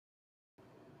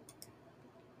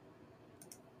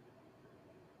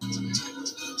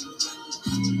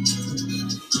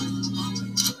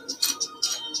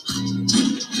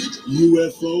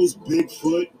UFOs,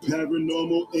 Bigfoot,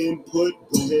 paranormal input.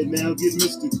 Go ahead now, get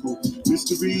mystical.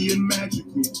 Mystery and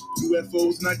magical.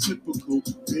 UFOs not typical.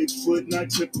 Bigfoot not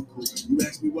typical. You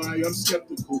ask me why I'm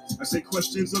skeptical. I say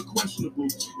questions are questionable.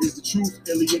 Is the truth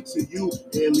alien to you?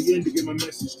 Alien to get my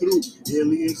message through.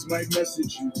 Aliens might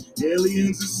message you.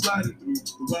 Aliens is sliding through.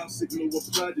 The wild signal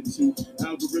applied it to.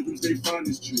 Algorithms they find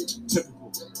is true.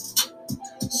 Typical.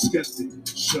 Skeptic.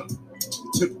 Show.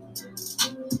 Typical.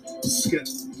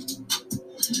 Skeptic.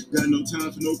 Got no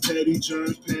time for no petty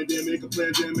germs, pandemic, a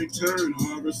pandemic turn.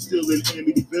 Horror still in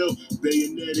Amityville,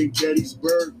 Bayonet in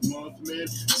Gettysburg, Mothman,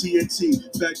 TNT,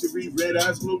 Factory, Red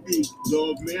Eyes, Glow Beat,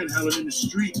 Dog Man howling in the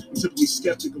street. I'm typically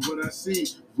skeptic of what I see.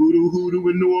 Voodoo Hoodoo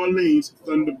in New Orleans,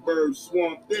 Thunderbird,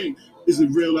 Swamp Thing. Is it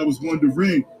real? I was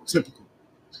wondering. Typical.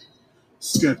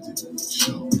 Skeptic.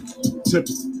 Show.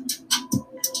 Typical.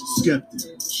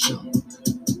 Skeptic. Show.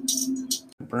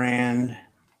 Brand.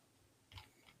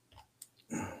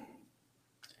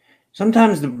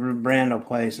 Sometimes the brand will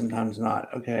play, sometimes not.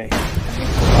 Okay.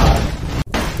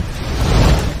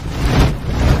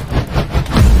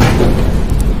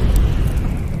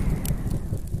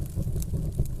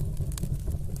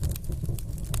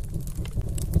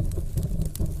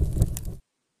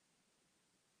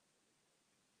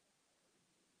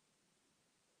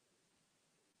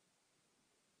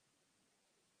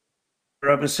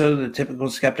 Episode of the Typical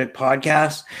Skeptic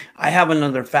podcast. I have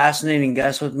another fascinating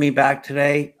guest with me back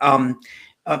today.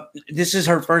 This is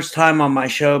her first time on my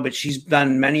show, but she's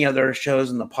done many other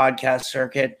shows in the podcast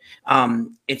circuit.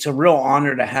 It's a real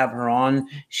honor to have her on.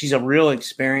 She's a real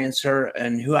experiencer,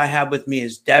 and who I have with me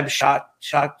is Debz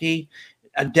Shakti.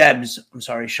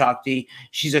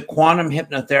 She's a quantum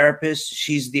hypnotherapist.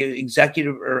 She's the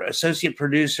executive or associate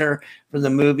producer for the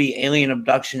movie Alien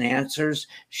Abduction Answers.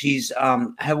 She's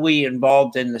heavily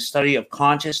involved in the study of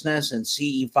consciousness and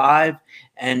CE5.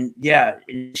 And yeah,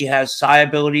 she has psi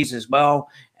abilities as well.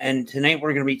 And tonight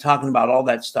we're going to be talking about all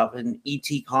that stuff and ET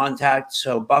contact.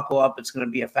 So buckle up. It's going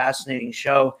to be a fascinating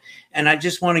show. And I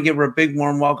just want to give her a big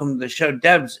warm welcome to the show.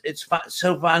 Debz, it's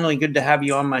so finally good to have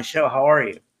you on my show. How are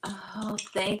you? Oh,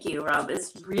 thank you, Rob.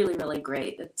 It's really, really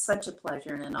great. It's such a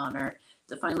pleasure and an honor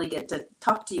to finally get to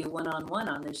talk to you one-on-one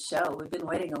on this show. We've been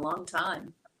waiting a long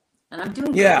time, and I'm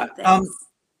doing great. Thanks.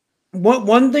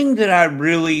 One thing that I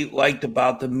really liked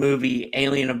about the movie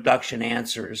Alien Abduction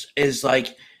Answers is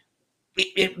like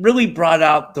it really brought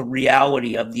out the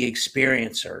reality of the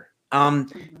experiencer.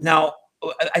 Now,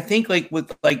 I think like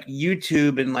with like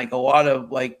YouTube and like a lot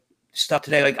of like stuff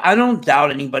today, like I don't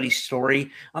doubt anybody's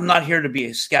story. I'm not here to be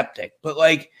a skeptic, but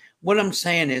like what I'm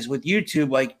saying is with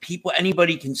YouTube, like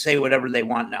anybody can say whatever they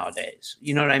want nowadays.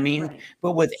 You know what I mean? Right.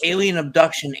 But with Alien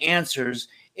Abduction Answers,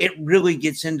 it really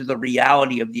gets into the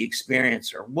reality of the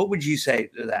experiencer. What would you say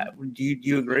to that? Do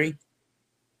you agree?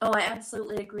 Oh, I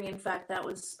absolutely agree. In fact, that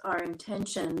was our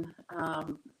intention.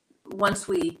 Once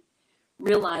we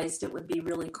realized it would be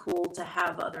really cool to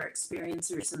have other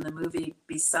experiencers in the movie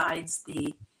besides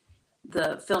the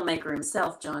filmmaker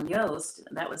himself, John Yost.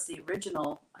 That was the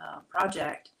original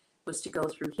project, was to go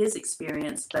through his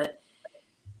experience. But,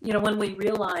 you know, when we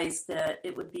realized that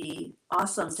it would be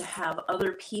awesome to have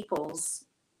other people's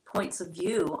points of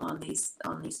view on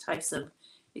these types of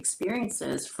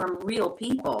experiences from real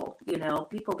people, you know,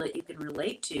 people that you can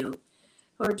relate to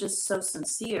who are just so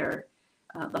sincere,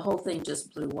 the whole thing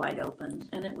just blew wide open.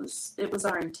 And it was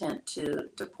our intent to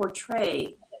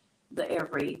portray the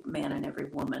every man and every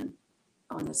woman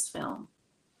on this film.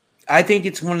 I think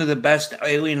it's one of the best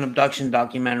alien abduction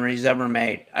documentaries ever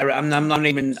made. I'm not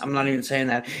even saying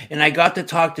that. And I got to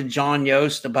talk to John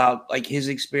Yost about like his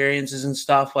experiences and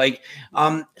stuff. Like,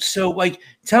 so like,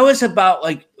 tell us about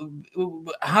like,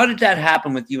 how did that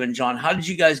happen with you and John? How did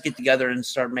you guys get together and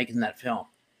start making that film?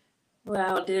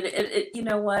 Wow, dude, it you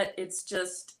know what? It's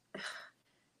just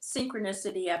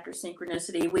synchronicity after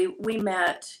synchronicity. We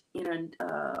met, you know,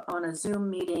 on a Zoom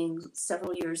meeting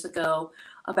several years ago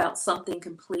about something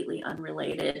completely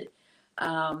unrelated.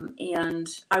 And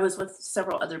I was with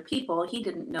several other people. He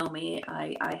didn't know me.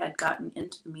 I had gotten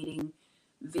into the meeting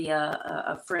via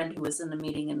a friend who was in the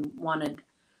meeting and wanted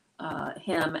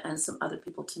him and some other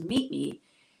people to meet me.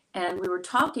 And we were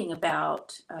talking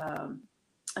about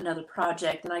another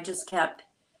project, and I just kept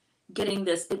getting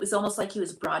this. It was almost like he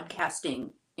was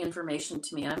broadcasting information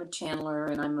to me. I'm a channeler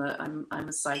and I'm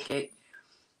a psychic.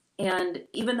 And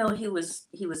even though he was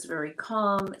very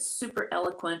calm, super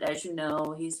eloquent, as you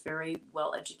know, he's very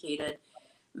well educated,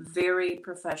 very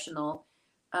professional.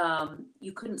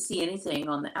 You couldn't see anything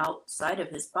on the outside of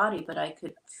his body, but I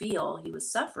could feel he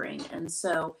was suffering. And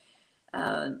so,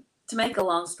 to make a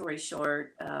long story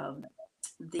short,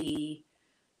 the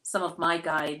some of my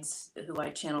guides, who I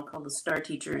channel called the Star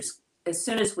Teachers, as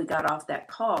soon as we got off that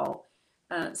call,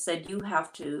 said, you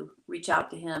have to reach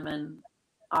out to him and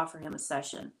offer him a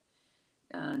session.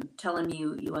 Tell him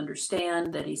you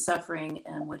understand that he's suffering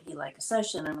and would he like a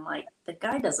session. And I'm like, the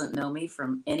guy doesn't know me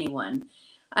from anyone.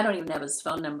 I don't even have his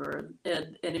phone number.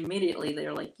 And immediately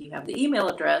they're like, you have the email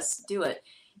address, do it.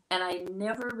 And I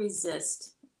never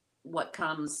resist what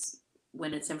comes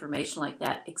when it's information like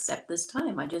that, except this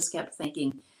time. I just kept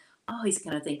thinking, oh, he's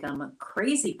going to think I'm a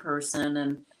crazy person.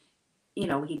 And, you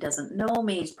know, he doesn't know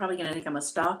me. He's probably going to think I'm a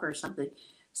stalker or something.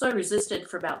 So I resisted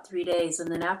for about 3 days.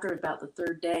 And then after about the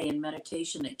third day in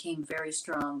meditation, it came very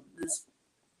strong.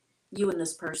 You and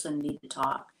this person need to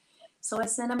talk. So I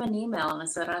sent him an email and I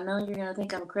said, I know you're going to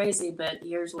think I'm crazy, but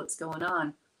here's what's going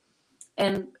on.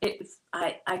 And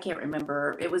I can't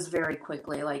remember. It was very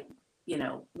quickly, like, you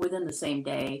know, within the same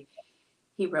day,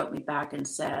 he wrote me back and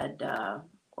said,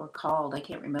 or called, I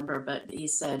can't remember, but he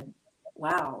said,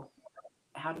 wow,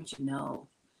 how did you know?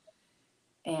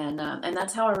 And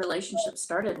that's how our relationship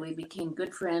started. We became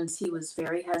good friends. He was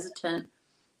very hesitant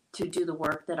to do the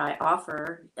work that I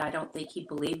offer. I don't think he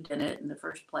believed in it in the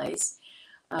first place.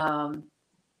 And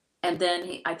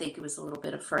then I think he was a little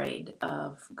bit afraid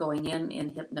of going in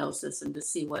hypnosis and to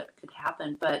see what could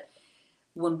happen. But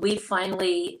when we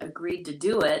finally agreed to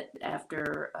do it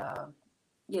after,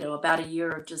 you know, about a year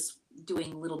of just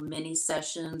doing little mini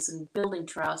sessions and building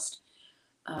trust,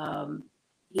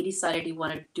 he decided he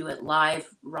wanted to do it live,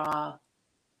 raw,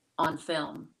 on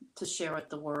film to share with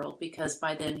the world, because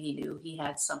by then he knew he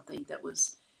had something that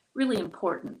was really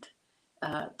important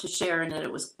to share and that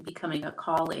it was becoming a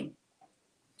calling.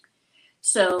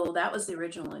 So that was the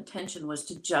original intention, was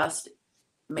to just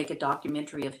make a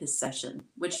documentary of his session,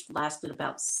 which lasted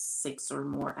about 6 or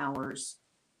more hours.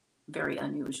 Very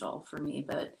unusual for me,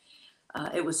 but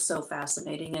it was so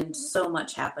fascinating, and so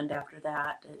much happened after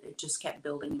that. It just kept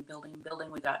building and building and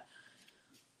building. We got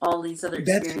all these other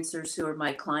experiencers who are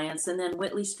my clients, and then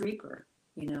Whitley Strieber,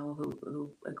 you know,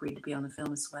 who agreed to be on the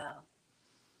film as well.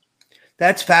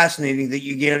 That's fascinating that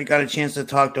you got a chance to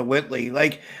talk to Whitley.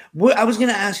 Like, I was going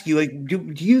to ask you, like,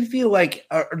 do you feel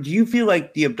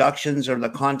like the abductions or the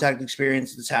contact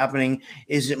experience that's happening,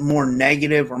 is it more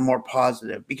negative or more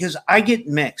positive? Because I get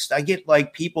mixed. I get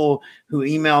like people who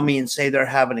email me and say they're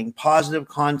having positive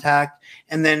contact,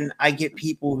 and then I get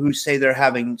people who say they're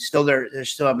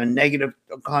still having negative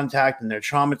contact and they're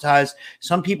traumatized.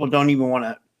 Some people don't even want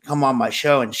to come on my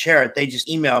show and share it. They just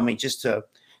email me just to.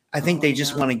 I think they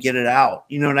just want to get it out.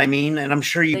 You know what I mean? And I'm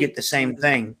sure you get the same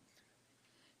thing.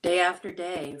 Day after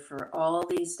day for all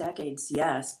these decades,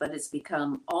 yes, but it's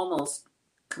become almost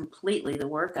completely the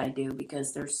work I do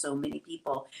because there's so many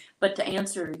people. But to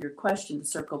answer your question, to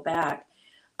circle back,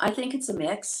 I think it's a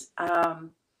mix. And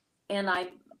I'm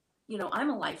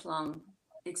a lifelong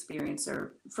experiencer.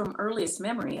 From earliest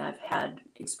memory, I've had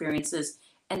experiences,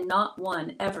 and not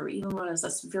one ever, even when I was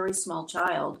a very small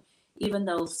child, even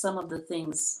though some of the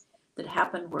things that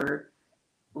happened were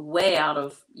way out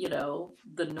of, you know,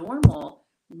 the normal,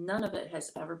 none of it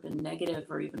has ever been negative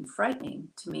or even frightening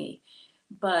to me.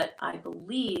 But I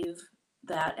believe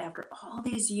that after all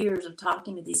these years of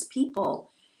talking to these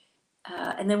people,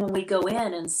 and then when we go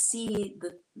in and see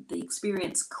the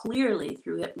experience clearly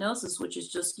through hypnosis, which is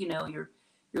just, you know, you're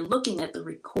looking at the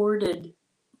recorded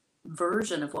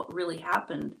version of what really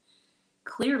happened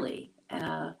clearly.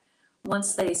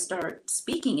 Once they start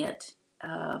speaking it,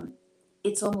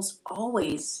 it's almost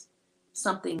always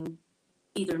something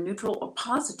either neutral or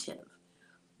positive.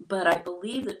 But I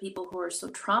believe that people who are so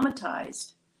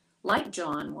traumatized, like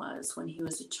John was when he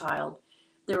was a child,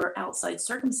 there are outside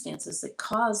circumstances that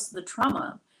cause the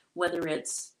trauma, whether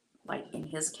it's, like in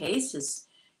his case,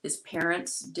 his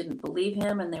parents didn't believe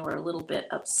him and they were a little bit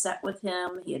upset with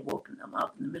him. He had woken them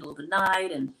up in the middle of the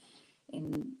night and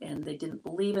they didn't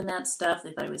believe in that stuff.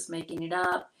 They thought he was making it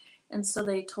up. And so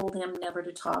they told him never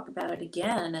to talk about it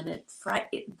again. And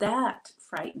that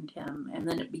frightened him. And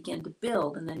then it began to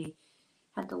build. And then he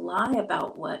had to lie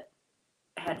about what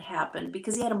had happened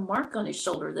because he had a mark on his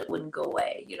shoulder that wouldn't go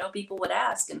away. You know, people would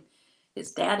ask, and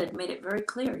his dad had made it very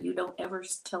clear, you don't ever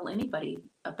tell anybody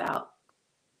about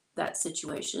that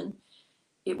situation.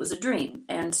 It was a dream.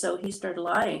 And so he started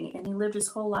lying, and he lived his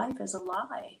whole life as a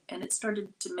lie, and it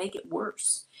started to make it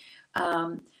worse.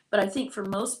 But I think for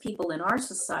most people in our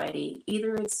society,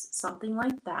 either it's something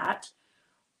like that,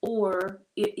 or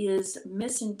it is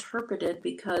misinterpreted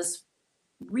because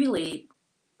really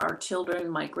our children,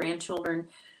 my grandchildren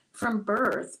from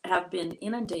birth have been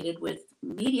inundated with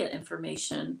media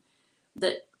information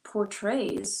that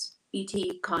portrays ET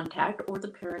contact or the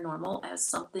paranormal as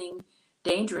something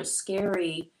dangerous,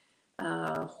 scary,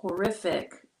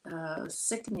 horrific,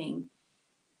 sickening,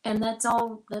 and that's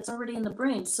already in the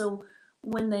brain. So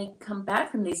when they come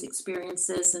back from these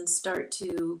experiences and start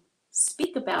to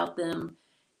speak about them,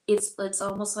 it's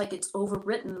almost like it's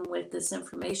overwritten with this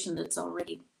information that's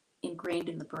already ingrained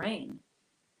in the brain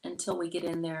until we get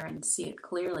in there and see it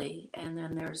clearly. And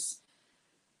then there's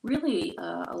really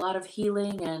a lot of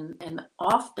healing and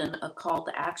often a call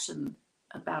to action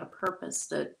about a purpose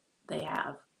that they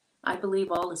have. I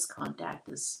believe all this contact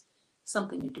is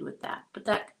something to do with that, but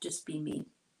that could just be me.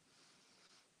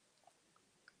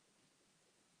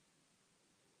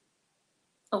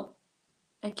 Oh,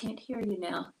 I can't hear you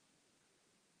now.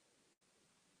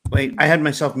 Wait, I had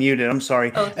myself muted. I'm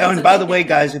sorry. Oh, Oh, and by the way,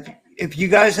 guys, if you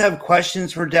guys have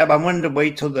questions for Deb, I wanted to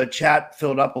wait till the chat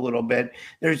filled up a little bit.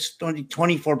 There's only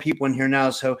 24 people in here now.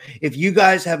 So if you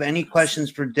guys have any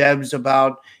questions for Debz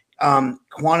about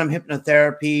quantum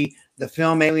hypnotherapy, the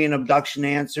film Alien Abduction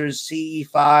Answers,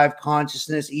 CE5,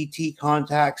 consciousness, ET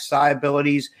contacts, psi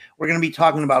abilities, we're going to be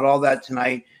talking about all that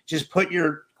tonight. Just put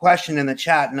your question in the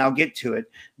chat and I'll get to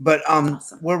it. But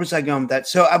Awesome. where was I going with that?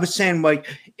 So I was saying, like,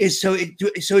 so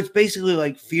it's basically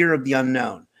like fear of the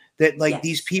unknown, that like Yes.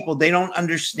 these people, they don't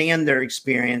understand their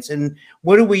experience. And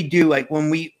what do we do? Like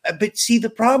when we, but see the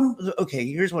problem, okay,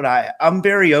 here's what I'm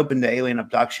very open to alien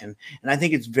abduction. And I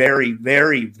think it's very,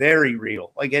 very, very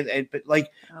real. Like, but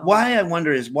like, why I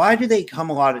wonder is why do they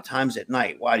come a lot of times at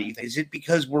night? Why do you think? Is it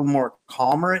because we're more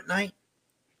calmer at night?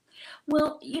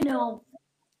 Well, you know,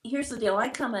 here's the deal. I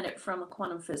come at it from a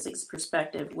quantum physics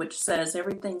perspective, which says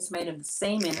everything's made of the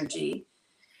same energy,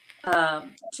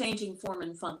 changing form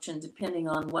and function depending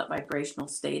on what vibrational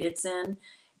state it's in,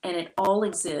 and it all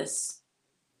exists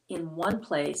in one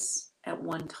place at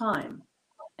one time.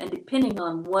 And depending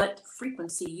on what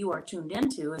frequency you are tuned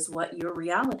into is what your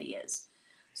reality is.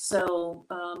 So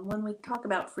when we talk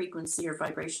about frequency or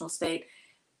vibrational state,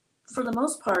 for the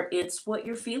most part, it's what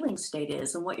your feeling state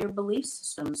is and what your belief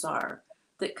systems are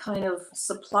that kind of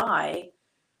supply.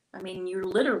 I mean, you're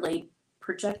literally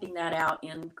projecting that out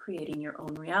and creating your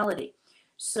own reality.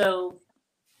 So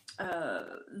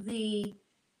the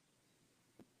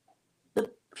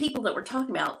people that we're talking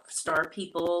about, star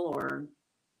people, or,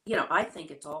 you know, I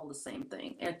think it's all the same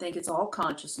thing. I think it's all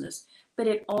consciousness, but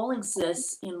it all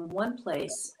exists in one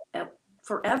place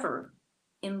forever,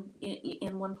 in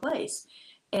one place.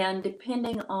 And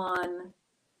depending on,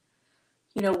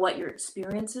 you know, what your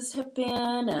experiences have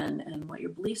been and what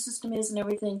your belief system is and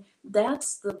everything,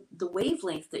 that's the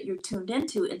wavelength that you're tuned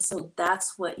into. And so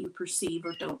that's what you perceive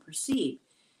or don't perceive.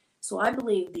 So I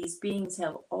believe these beings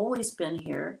have always been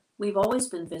here. We've always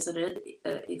been visited,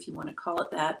 if you want to call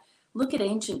it that. Look at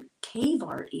ancient cave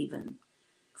art even.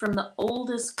 From the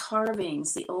oldest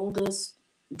carvings, the oldest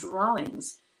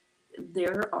drawings,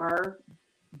 there are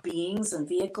beings and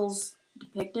vehicles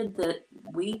depicted that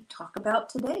we talk about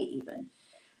today even.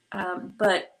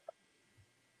 But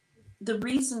the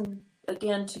reason,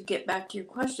 again, to get back to your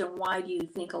question, why do you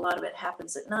think a lot of it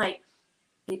happens at night?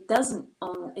 It doesn't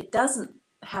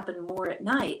happen more at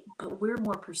night, but we're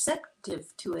more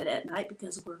perceptive to it at night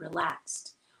because we're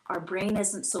relaxed. Our brain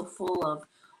isn't so full of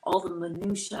all the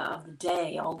minutia of the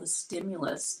day, all the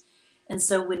stimulus. And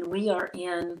so when we are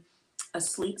in a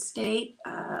sleep state,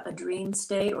 a dream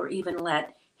state, or even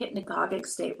that hypnagogic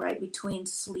state right between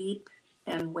sleep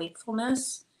and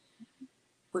wakefulness,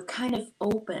 we're kind of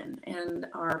open, and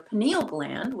our pineal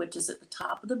gland, which is at the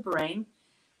top of the brain,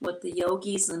 what the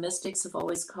yogis and the mystics have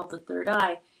always called the third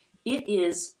eye, it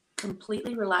is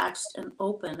completely relaxed and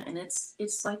open, and it's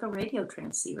like a radio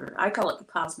transceiver. I call it the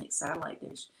cosmic satellite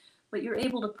dish, but you're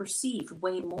able to perceive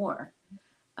way more.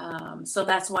 So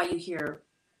that's why you hear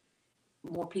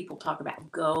more people talk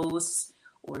about ghosts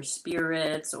or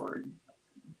spirits or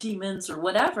demons or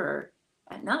whatever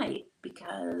at night,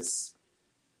 because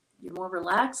you're more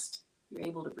relaxed, you're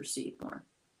able to perceive more.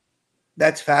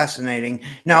 That's fascinating.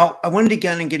 Now, I wanted to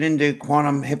get into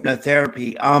quantum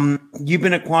hypnotherapy. You've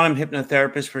been a quantum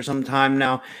hypnotherapist for some time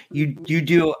now. You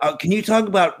do. Can you talk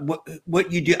about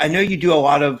what you do? I know you do a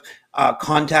lot of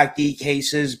contactee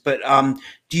cases, but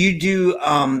do you do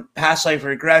past life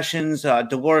regressions,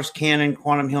 Dolores Cannon,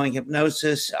 quantum healing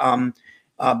hypnosis,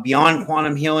 beyond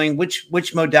quantum healing?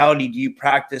 Which modality do you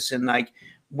practice, and like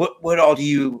what all do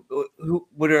you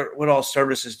what all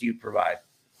services do you provide?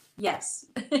 Yes,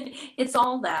 it's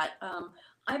all that.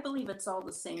 I believe it's all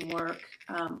the same work.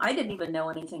 I didn't even know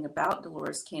anything about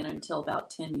Dolores Cannon until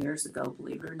about 10 years ago,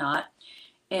 believe it or not.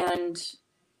 And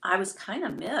I was kind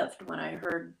of miffed when I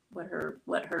heard what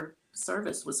her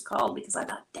service was called, because I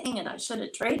thought, dang it, I should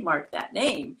have trademarked that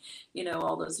name,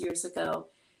 all those years ago.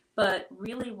 But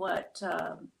really what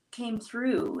came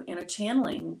through in a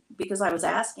channeling because I was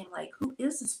asking, like, who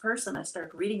is this person? I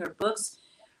started reading her books.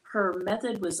 Her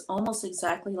method was almost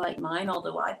exactly like mine,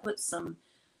 although I put some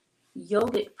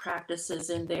yogic practices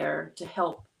in there to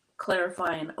help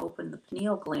clarify and open the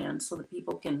pineal gland so that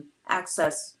people can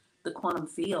access the quantum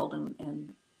field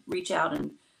and reach out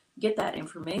and get that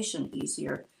information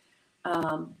easier.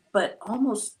 But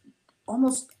almost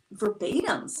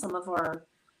verbatim, some of our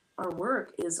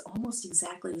work is almost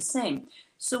exactly the same.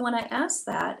 So when I asked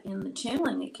that in the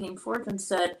channeling, it came forth and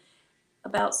said,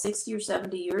 about 60 or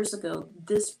 70 years ago,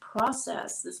 this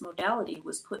process, this modality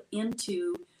was put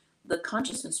into the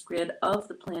consciousness grid of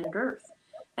the planet Earth.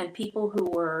 And people who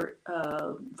were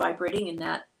vibrating in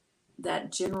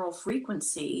that general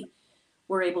frequency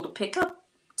were able to pick up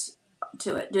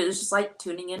to it. It's just like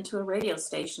tuning into a radio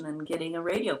station and getting a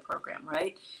radio program,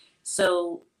 right?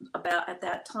 So at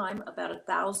that time, about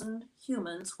 1,000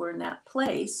 humans were in that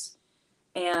place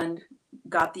and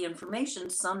got the information.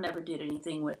 Some never did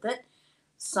anything with it.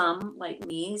 Some, like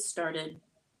me, started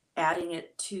adding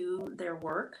it to their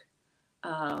work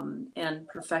and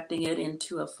perfecting it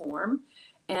into a form.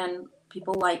 And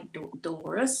people like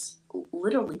Dolores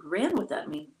literally ran with that. I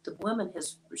mean, the woman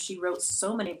she wrote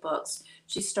so many books.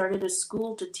 She started a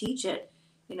school to teach it.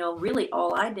 Really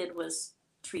all I did was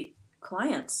treat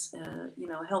clients,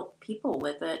 help people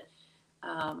with it.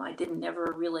 I didn't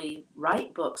never really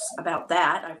write books about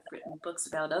that. I've written books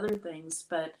about other things,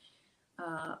 but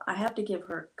I have to give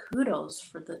her kudos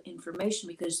for the information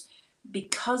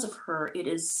because of her, it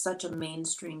is such a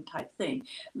mainstream type thing.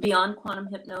 Beyond quantum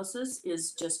hypnosis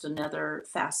is just another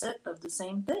facet of the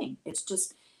same thing. It's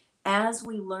just as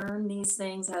we learn these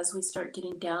things, as we start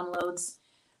getting downloads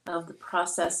of the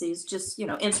processes, just,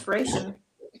 inspiration,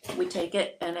 we take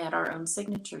it and add our own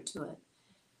signature to it.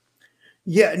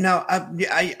 Yeah, no,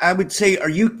 I would say, are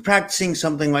you practicing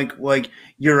something like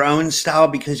your own style?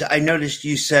 Because I noticed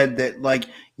you said that like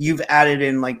you've added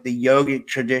in like the yogic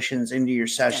traditions into your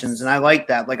sessions, Yes. and I like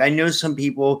that. Like I know some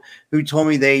people who told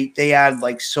me they add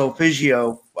like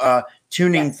solfeggio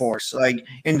tuning Yes. force like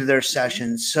into their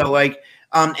sessions. So like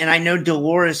and I know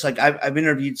Dolores, like I've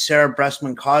interviewed Sarah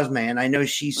Bressman Cosme, and I know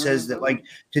she says that like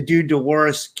to do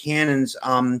Dolores Cannon's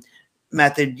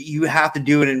method, you have to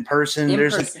do it in person.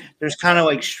 There's kind of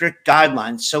like strict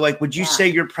guidelines. So like, would you say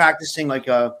you're practicing like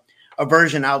a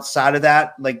version outside of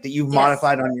that, like that you've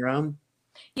modified on your own?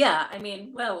 Yeah, I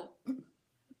mean, well,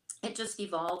 it just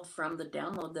evolved from the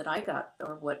download that I got,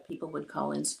 or what people would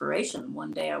call inspiration.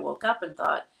 One day I woke up and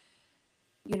thought,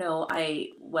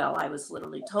 I was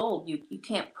literally told you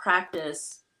can't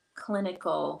practice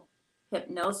clinical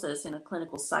hypnosis in a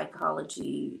clinical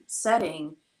psychology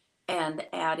setting and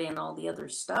add in all the other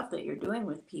stuff that you're doing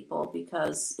with people,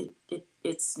 because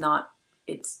it's not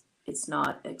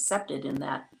accepted in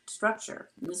that structure.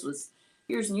 And this was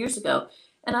years and years ago.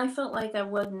 And I felt like I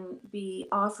wouldn't be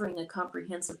offering a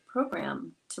comprehensive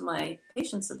program to my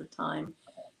patients at the time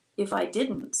if I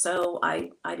didn't. So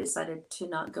I decided to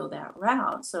not go that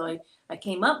route. So I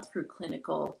came up through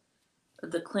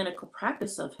the clinical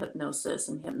practice of hypnosis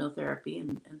and hypnotherapy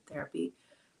and therapy,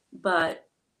 but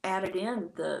added in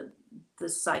the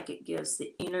psychic gifts,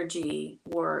 the energy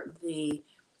work, the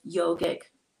yogic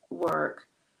work.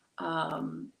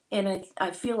 And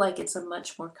I feel like it's a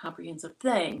much more comprehensive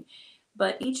thing,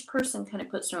 but each person kind of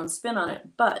puts their own spin on it.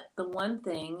 But the one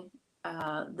thing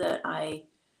that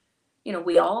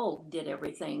we all did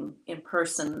everything in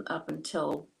person up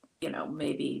until,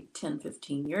 maybe 10,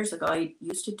 15 years ago. I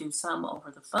used to do some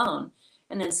over the phone,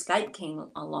 and then Skype came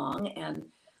along, and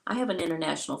I have an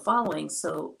international following,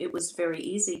 so it was very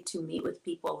easy to meet with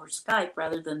people over Skype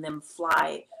rather than them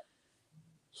fly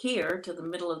here to the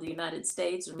middle of the United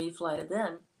States or me fly to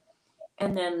them.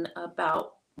 And then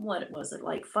about,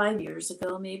 like 5 years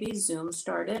ago, maybe, Zoom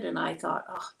started, and I thought,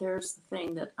 oh, there's the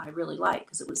thing that I really like,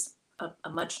 because it was a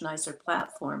much nicer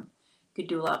platform. Could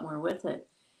do a lot more with it.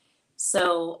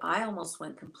 So I almost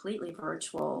went completely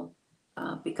virtual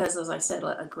because, as I said,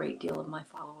 a great deal of my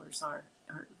followers are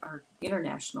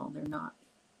international. They're not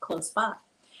close by.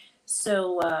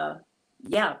 So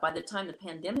by the time the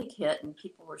pandemic hit and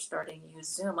people were starting to use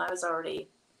Zoom, it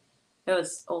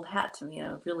was old hat to me.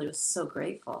 I really was so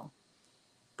grateful.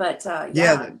 But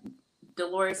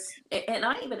Dolores, and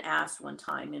I even asked one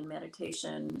time in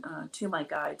meditation to my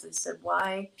guides, I said,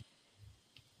 why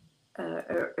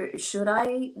should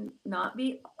I not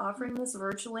be offering this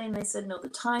virtually? And they said, no, the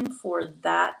time for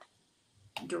that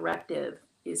directive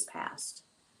is past.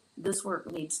 This work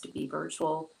needs to be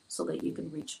virtual so that you can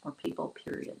reach more people,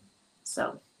 period.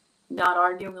 So, not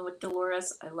arguing with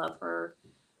Dolores. I love her,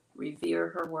 revere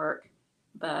her work,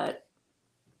 but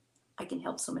I can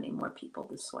help so many more people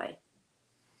this way.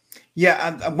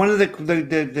 Yeah, one of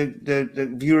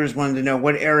the viewers wanted to know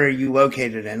what area are you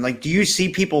located in. Like, do you see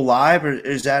people live, or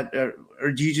is that,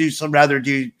 or do you rather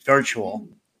do virtual?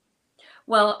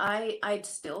 Well, I'd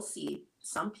still see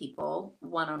some people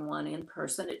one-on-one in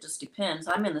person. It just depends.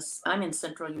 I'm in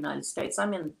central United States.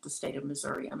 I'm in the state of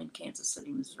Missouri. I'm in Kansas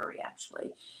City, Missouri,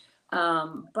 actually.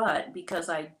 But because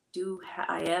I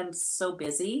am so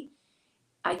busy,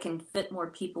 I can fit more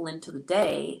people into the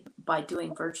day by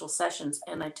doing virtual sessions.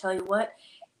 And I tell you what,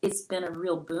 it's been a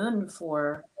real boon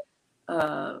for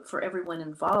everyone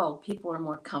involved. People are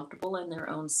more comfortable in their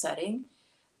own setting.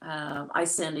 I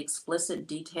send explicit,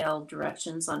 detailed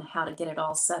directions on how to get it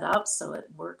all set up so it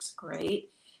works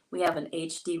great. We have an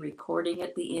HD recording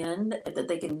at the end that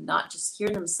they can not just hear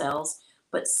themselves,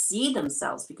 but see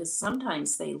themselves, because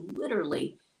sometimes they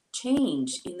literally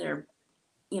change in their,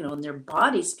 in their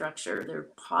body structure, their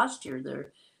posture,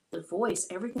 their voice.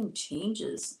 Everything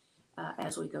changes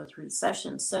as we go through the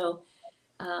session. So,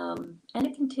 and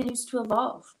it continues to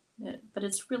evolve. But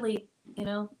it's really,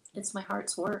 it's my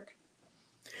heart's work.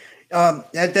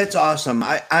 That's awesome.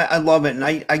 I love it. And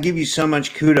I give you so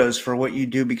much kudos for what you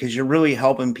do, because you're really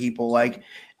helping people. Like,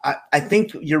 I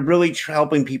think you're really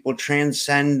helping people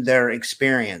transcend their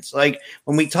experience. Like,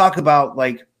 when we talk about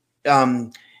like,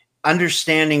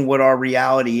 understanding what our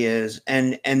reality is,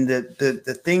 and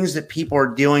the things that people are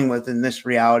dealing with in this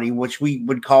reality, which we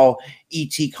would call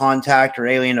ET contact or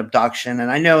alien abduction.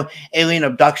 And I know alien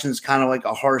abduction is kind of like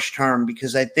a harsh term,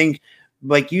 because I think,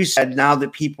 like you said, now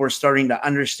that people are starting to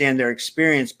understand their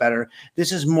experience better,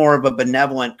 this is more of a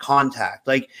benevolent contact.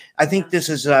 Like, I think this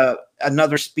is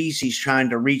another species trying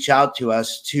to reach out to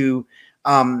us to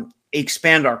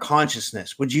expand our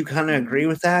consciousness. Would you kind of agree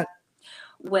with that?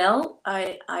 Well,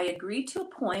 I agree to a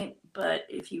point, but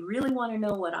if you really want to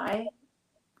know what I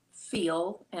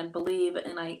feel and believe,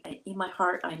 and I in my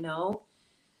heart, I know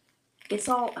it's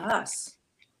all us.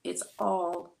 It's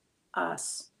all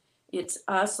us. It's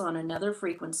us on another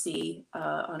frequency,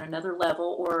 on another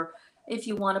level, or if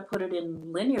you want to put it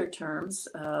in linear terms,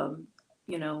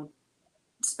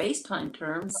 space-time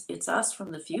terms, it's us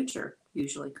from the future,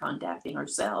 usually contacting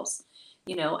ourselves,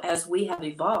 as we have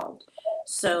evolved.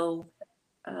 So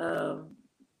I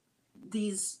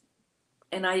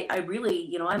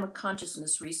really, I'm a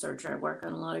consciousness researcher. I work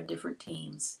on a lot of different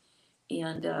teams.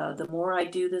 And the more I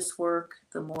do this work,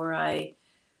 the more I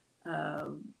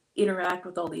interact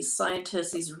with all these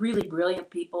scientists, these really brilliant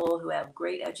people who have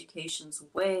great educations,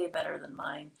 way better than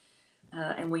mine.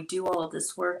 And we do all of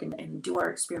this work and do our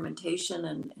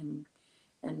experimentation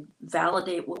and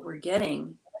validate what we're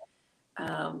getting.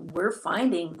 We're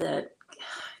finding that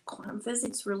quantum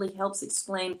physics really helps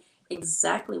explain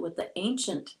exactly what the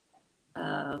ancient,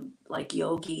 like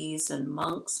yogis and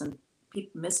monks and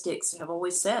mystics have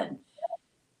always said.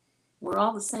 We're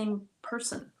all the same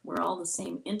person. We're all the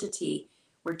same entity.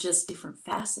 We're just different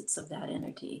facets of that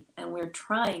entity. And we're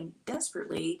trying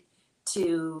desperately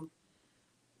to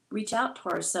reach out to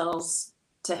ourselves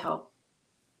to help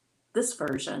this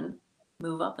version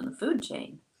move up in the food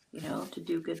chain, to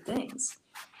do good things.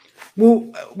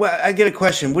 Well, I get a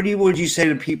question. What would you say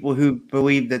to people who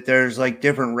believe that there's like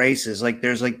different races, like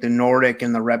there's like the Nordic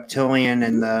and the reptilian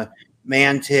and the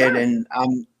mantid, and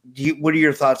what are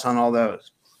your thoughts on all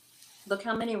those? Look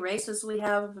how many races we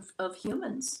have of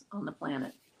humans on the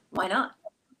planet. Why not?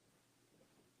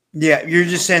 Yeah, you're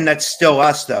just saying that's still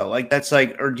us, though. Like, that's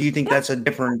like, or do you think that's a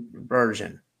different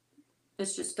version?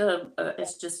 It's just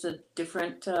a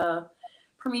different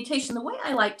permutation. The way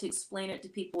I like to explain it to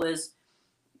people is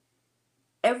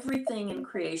everything in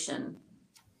creation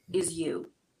is you.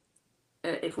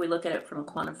 If we look at it from a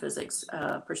quantum physics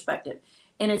perspective,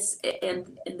 and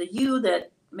the you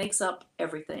that makes up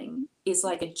everything is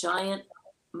like a giant,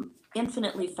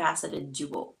 infinitely faceted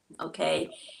jewel. Okay,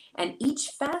 and each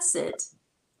facet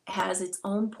has its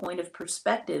own point of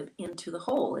perspective into the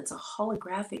whole. It's a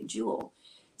holographic jewel.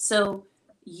 So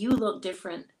you look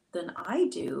different than I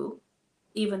do,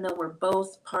 even though we're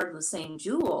both part of the same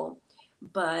jewel,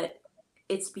 but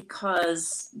it's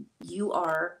because you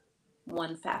are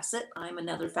one facet, I'm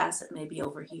another facet, maybe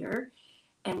over here,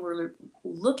 and we're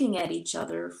looking at each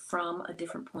other from a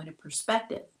different point of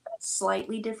perspective,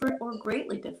 slightly different or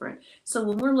greatly different. So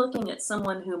when we're looking at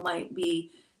someone who might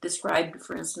be described,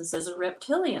 for instance, as a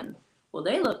reptilian, well,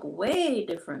 they look way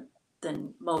different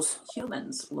than most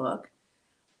humans look,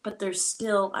 but they're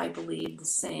still, I believe, the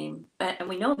same. And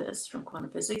we know this from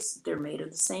quantum physics, they're made of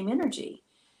the same energy,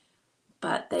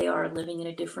 but they are living in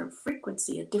a different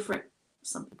frequency, a different,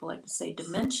 some people like to say,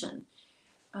 dimension.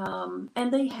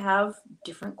 And they have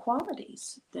different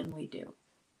qualities than we do.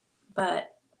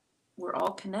 But we're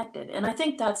all connected. And I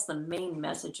think that's the main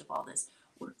message of all this.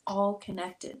 We're all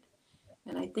connected.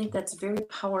 And I think that's very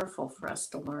powerful for us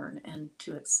to learn and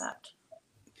to accept.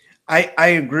 I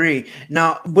agree.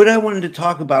 Now, what I wanted to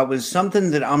talk about was something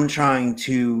that I'm trying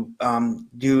to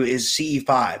do is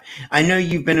CE5. I know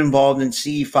you've been involved in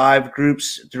CE5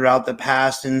 groups throughout the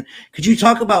past, and could you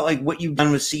talk about like what you've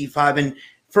done with CE5? And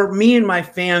for me and my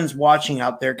fans watching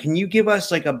out there, can you give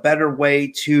us like a better way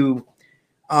to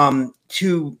um,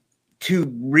 to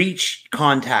reach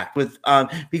contact with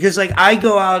because like I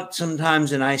go out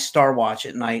sometimes and I star watch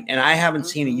at night and I haven't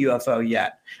seen a UFO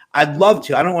yet. I'd love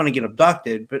to. I don't want to get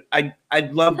abducted, but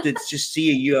I'd love to just see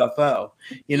a UFO.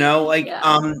 You know, like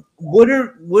Yeah. what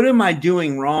am I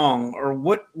doing wrong, or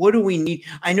what do we need?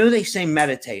 I know they say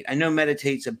meditate. I know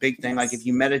meditate's a big thing. Like if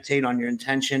you meditate on your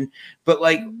intention, but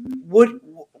like what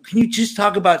can you just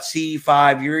talk about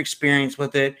CE5, your experience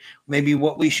with it, maybe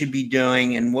what we should be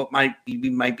doing and what we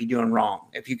might be doing wrong,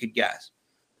 if you could guess?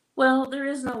 Well, there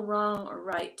is no wrong or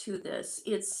right to this.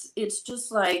 It's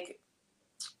just like,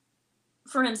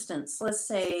 for instance, let's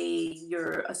say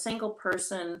you're a single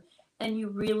person and you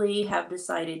really have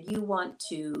decided you want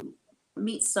to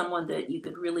meet someone that you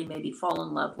could really maybe fall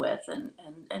in love with,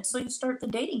 and so you start the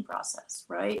dating process,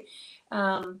 right?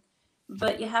 Um,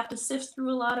 but you have to sift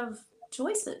through a lot of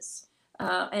choices.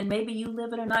 And maybe you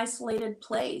live in an isolated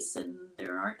place and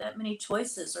there aren't that many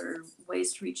choices or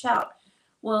ways to reach out.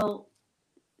 Well,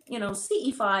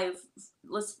 CE5,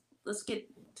 let's get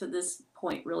to this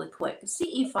point really quick.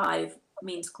 CE5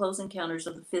 means close encounters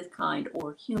of the fifth kind,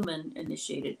 or human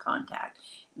initiated contact.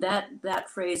 That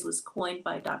phrase was coined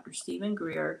by Dr. Stephen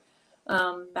Greer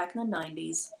back in the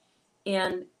 90s,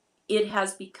 and it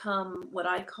has become what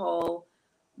I call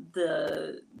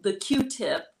the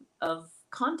Q-tip of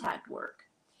contact work.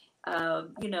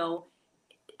 You know,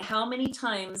 how many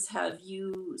times have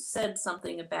you said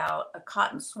something about a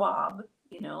cotton swab?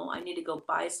 I need to go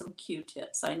buy some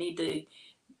Q-tips. I need to,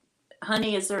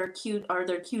 honey, are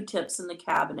there Q-tips in the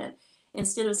cabinet?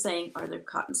 Instead of saying, are there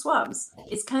cotton swabs?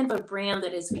 It's kind of a brand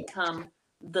that has become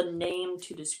the name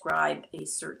to describe a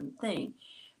certain thing.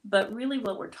 But really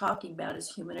what we're talking about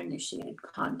is human initiated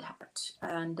contact.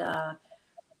 And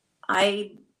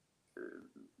I,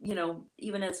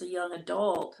 even as a young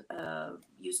adult,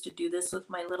 used to do this with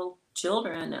my little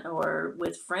children or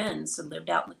with friends who lived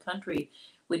out in the country.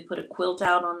 We'd put a quilt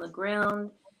out on the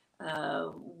ground.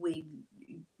 We'd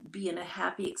be in a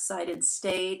happy, excited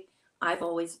state. I've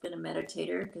always been a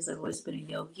meditator because I've always been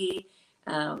a yogi.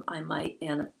 I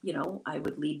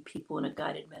would lead people in a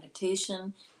guided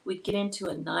meditation. We'd get into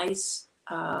a nice,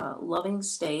 loving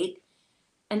state,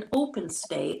 an open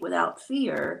state without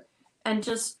fear, and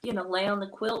just, lay on the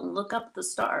quilt and look up at the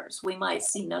stars. We might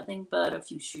see nothing but a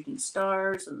few shooting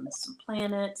stars and some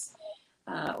planets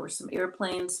or some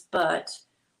airplanes, but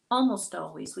almost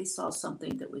always we saw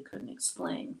something that we couldn't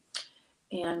explain.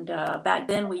 And back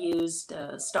then we used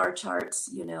star charts,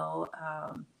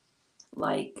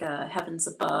 like Heavens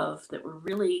Above, that were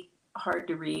really hard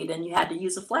to read. And you had to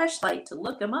use a flashlight to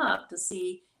look them up to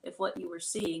see if what you were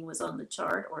seeing was on the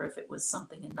chart or if it was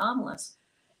something anomalous.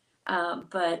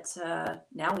 But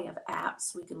now we have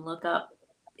apps. We can look up,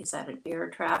 is that an air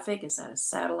traffic? Is that a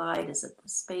satellite? Is it the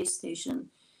space station?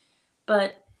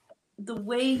 But the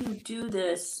way you do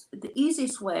this, the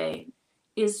easiest way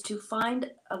is to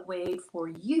find a way for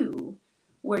you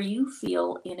where you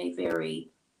feel in a very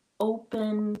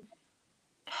open,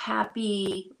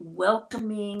 happy,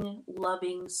 welcoming,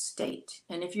 loving state.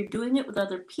 And if you're doing it with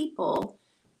other people,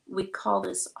 we call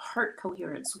this heart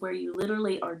coherence, where you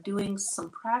literally are doing some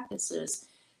practices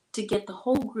to get the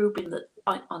whole group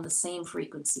on the same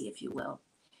frequency, if you will.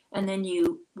 And then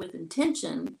you, with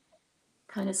intention,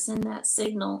 kind of send that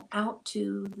signal out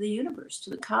to the universe, to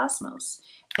the cosmos.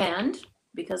 And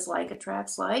because like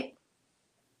attracts like,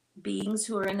 beings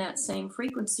who are in that same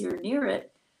frequency or near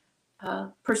it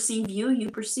perceive you, you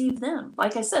perceive them.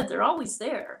 Like I said, they're always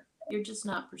there. You're just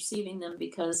not perceiving them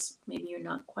because maybe you're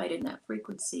not quite in that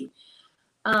frequency.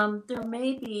 There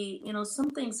may be, some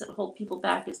things that hold people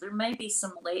back is there may be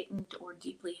some latent or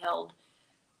deeply held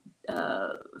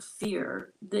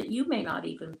fear that you may not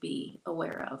even be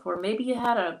aware of. Or maybe you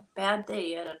had a bad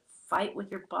day, you had a fight with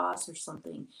your boss or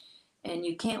something, and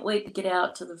you can't wait to get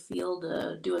out to the field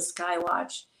to do a sky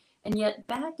watch. And yet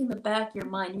back in the back of your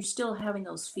mind, you're still having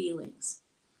those feelings.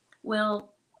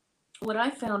 Well, what I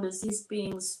found is these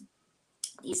beings,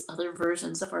 these other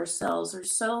versions of ourselves, are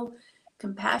so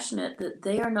compassionate that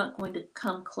they are not going to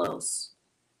come close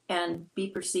and be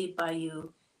perceived by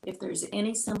you if there's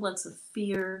any semblance of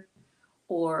fear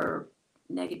or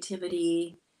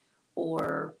negativity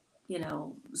or,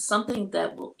 something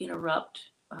that will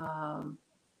interrupt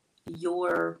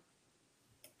your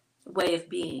way of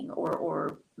being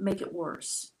or make it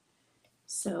worse.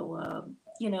 So,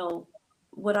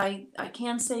 what I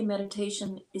can say,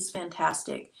 meditation is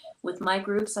fantastic. With my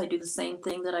groups, I do the same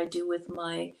thing that I do with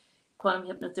my quantum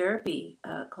hypnotherapy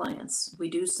clients. We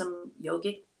do some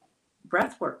yogic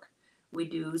breath work. We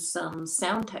do some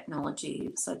sound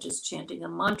technology, such as chanting a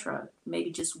mantra,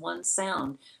 maybe just one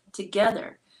sound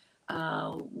together.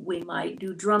 We might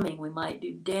do drumming, we might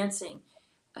do dancing.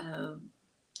 Uh,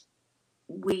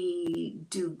 we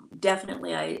do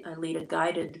definitely, I lead a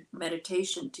guided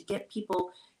meditation to get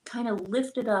people kind of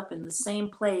lifted up in the same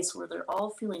place where they're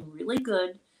all feeling really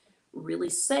good, really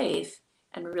safe,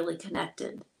 and really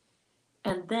connected.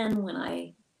 And then when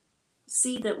I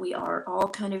see that we are all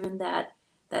kind of in that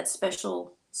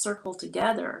special circle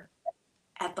together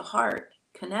at the heart,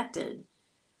 connected,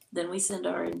 then we send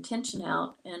our intention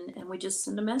out and we just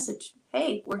send a message.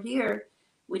 Hey, we're here.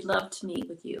 We'd love to meet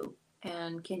with you.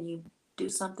 And can you do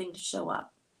something to show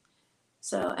up?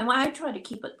 So, and I try to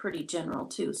keep it pretty general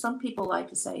too. Some people like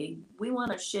to say, we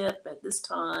want a ship at this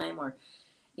time, or,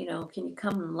 can you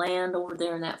come and land over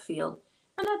there in that field?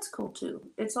 And that's cool too.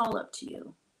 It's all up to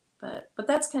you. But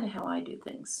that's kind of how I do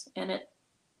things. And it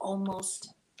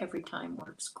almost every time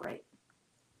works great.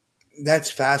 That's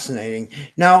fascinating.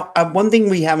 Now, one thing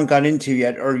we haven't got into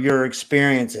yet are your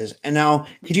experiences. And now,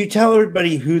 could you tell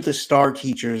everybody who the star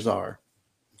teachers are?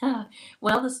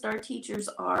 Well, the star teachers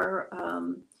are,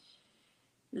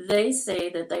 they say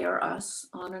that they are us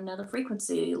on another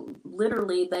frequency.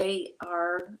 Literally, they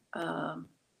are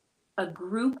a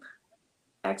group,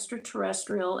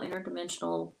 extraterrestrial,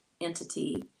 interdimensional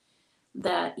entity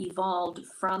that evolved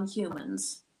from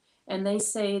humans. And they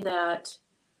say that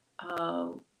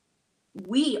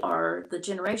we are the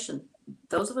generation,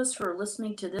 those of us who are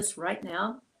listening to this right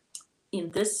now,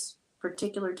 in this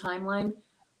particular timeline,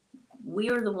 we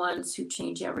are the ones who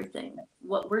change everything.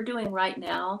 What we're doing right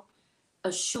now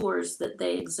assures that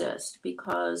they exist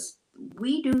because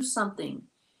we do something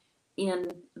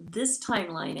in this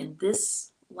timeline, in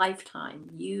this lifetime,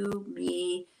 you,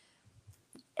 me,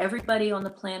 everybody on the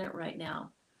planet right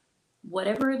now,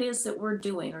 whatever it is that we're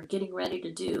doing or getting ready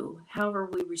to do, however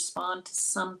we respond to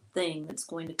something that's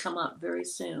going to come up very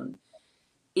soon,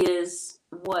 is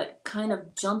what kind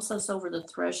of jumps us over the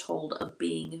threshold of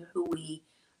being who we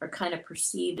are kind of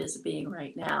perceived as being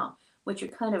right now, which are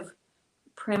kind of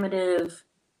primitive,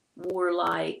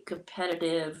 warlike,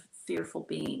 competitive, fearful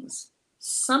beings.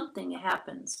 Something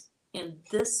happens in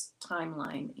this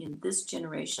timeline, in this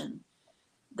generation,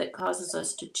 that causes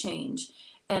us to change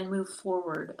and move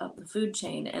forward up the food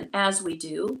chain. And as we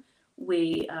do,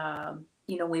 we've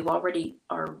already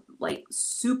are like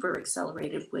super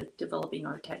accelerated with developing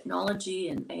our technology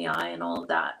and AI and all of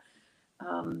that.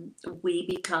 We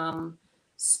become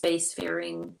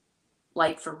spacefaring,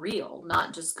 like for real,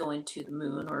 not just going to the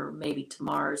moon or maybe to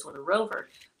Mars with a rover,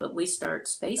 but we start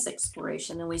space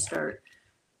exploration and we start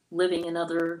living in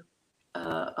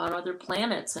on other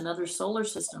planets and other solar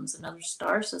systems and other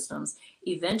star systems.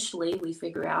 Eventually, we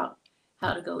figure out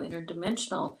how to go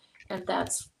interdimensional, and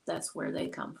that's where they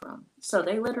come from. So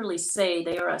they literally say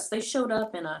they are us. They showed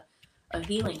up in a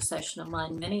healing session of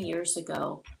mine many years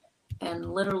ago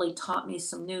and literally taught me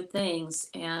some new things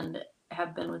and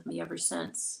have been with me ever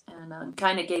since, and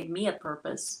kind of gave me a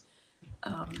purpose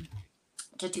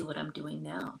to do what I'm doing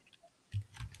now.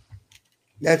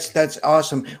 That's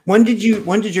awesome. When did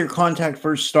your contact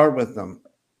first start with them?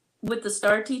 With the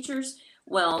star teachers?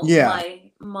 Well, yeah.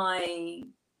 my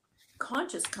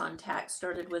conscious contact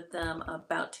started with them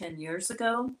about 10 years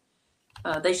ago.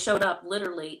 They showed up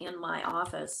literally in my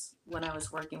office when I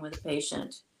was working with a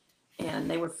patient, and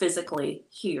they were physically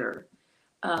here.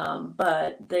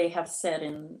 But they have said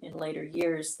in later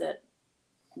years that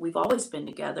we've always been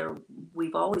together,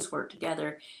 we've always worked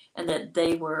together, and that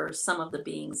they were some of the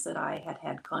beings that I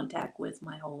had contact with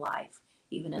my whole life,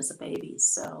 even as a baby.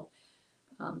 So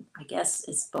I guess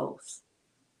it's both.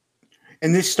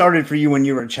 And this started for you when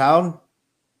you were a child?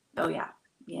 Oh, yeah.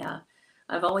 Yeah.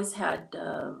 I've always had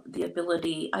the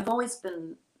ability, I've always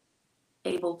been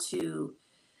able to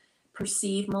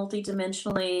perceive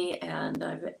multidimensionally, and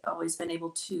I've always been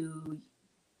able to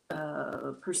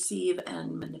perceive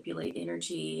and manipulate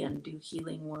energy and do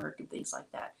healing work and things like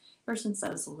that ever since I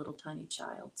was a little tiny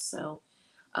child. So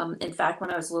in fact,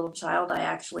 when I was a little child, I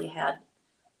actually had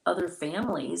other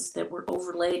families that were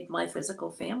overlaid my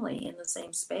physical family in the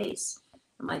same space.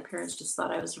 And my parents just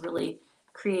thought I was a really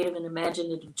creative and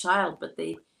imaginative child, but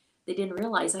they didn't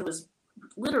realize I was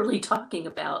literally talking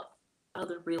about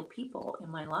other real people in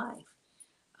my life,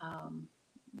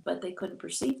 but they couldn't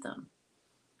perceive them.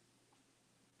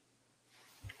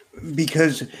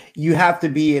 because you have to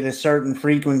be at a certain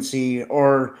frequency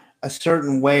or a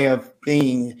certain way of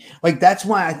being. Like that's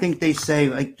why I think they say,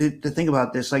 like, to think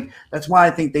about this, like that's why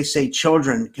I think they say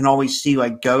children can always see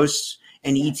like ghosts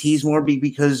and Yes. ETs more,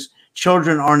 because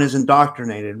children aren't as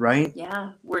indoctrinated, right?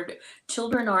 Yeah,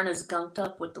 children aren't as gunked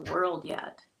up with the world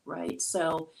yet, right?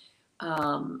 So,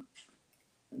 um,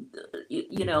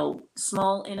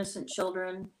 small innocent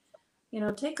children,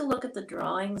 take a look at the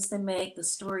drawings they make, the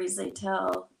stories they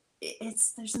tell.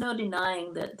 There's no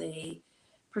denying that they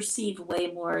perceive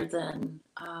way more than,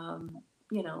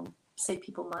 say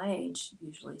people my age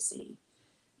usually see,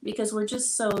 because we're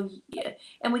just so, yeah,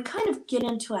 and we kind of get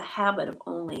into a habit of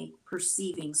only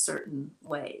perceiving certain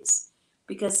ways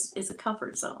because it's a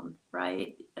comfort zone,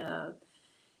 right?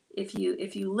 If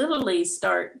you literally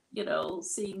start,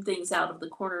 seeing things out of the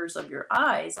corners of your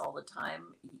eyes all the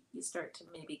time, you start to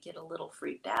maybe get a little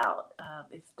freaked out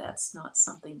if that's not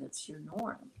something that's your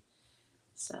norm.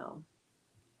 So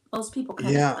most people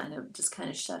Yeah. kind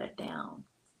of shut it down,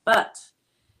 but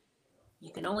you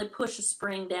can only push a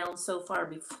spring down so far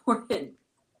before it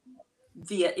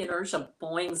via inertia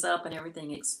boings up and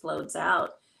everything explodes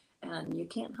out, and you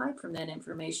can't hide from that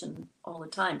information all the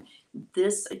time.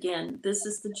 This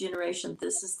is the generation,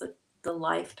 this is the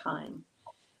lifetime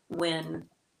when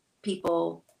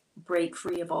people break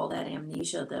free of all that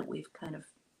amnesia that we've kind of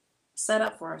set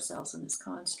up for ourselves in this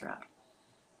construct.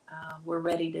 We're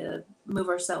ready to move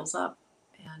ourselves up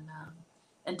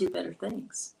and do better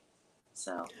things.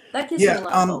 So that gives me a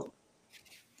lot of hope.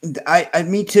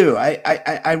 Me too.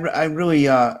 I really,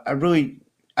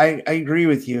 I agree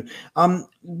with you.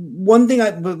 One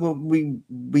thing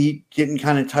we didn't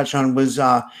kind of touch on was,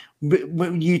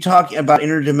 when you talk about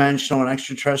interdimensional and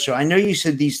extraterrestrial. I know you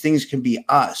said these things can be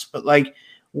us, but like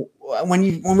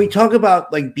when we talk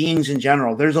about like beings in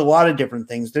general, there's a lot of different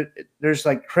things. There's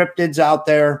like cryptids out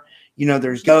there.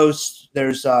 There's ghosts.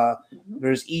 There's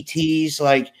ETs.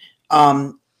 Like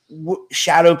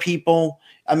shadow people.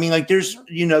 I mean, like there's,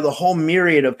 the whole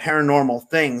myriad of paranormal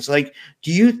things. Like,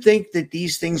 do you think that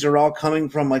these things are all coming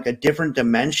from like a different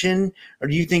dimension? Or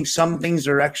do you think some things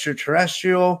are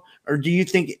extraterrestrial? Or do you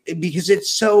think, because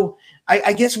it's so,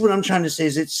 I guess what I'm trying to say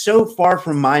is it's so far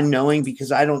from my knowing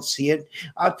because I don't see it.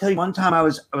 I'll tell you, one time I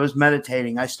was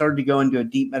meditating. I started to go into a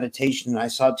deep meditation and I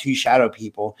saw two shadow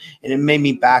people and it made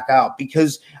me back out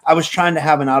because I was trying to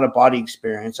have an out of body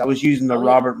experience. I was using the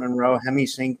Robert Monroe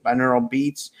Hemisync binaural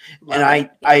beats. And I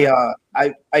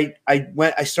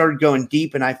started going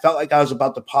deep and I felt like I was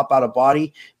about to pop out of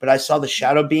body, but I saw the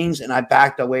shadow beings and I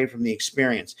backed away from the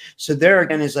experience. So there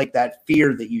again is like that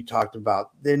fear that you talked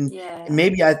about. Then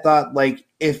maybe I thought like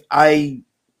if I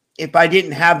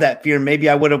didn't have that fear, maybe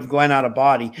I would have gone out of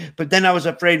body. But then I was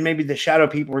afraid maybe the shadow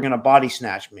people were going to body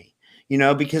snatch me,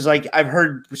 because like I've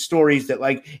heard stories that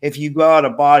like if you go out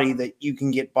of body that you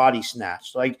can get body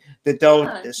snatched, like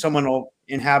that someone will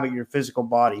inhabit your physical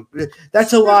body.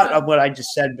 That's a lot of what I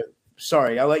just said, but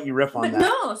sorry, I'll let you riff on that.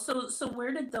 No, so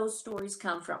where did those stories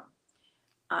come from?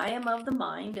 I am of the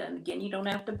mind, and again, you don't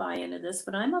have to buy into this,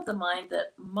 but I'm of the mind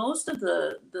that most of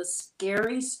the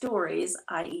scary stories,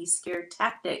 i.e. scare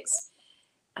tactics,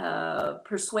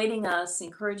 persuading us,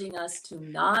 encouraging us to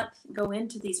not go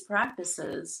into these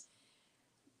practices,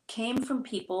 came from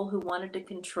people who wanted to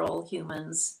control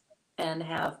humans and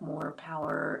have more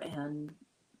power and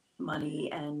money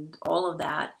and all of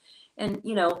that. And,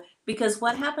 because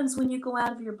what happens when you go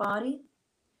out of your body?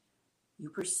 You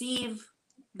perceive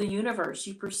the universe,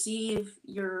 you perceive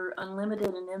your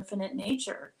unlimited and infinite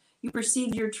nature, you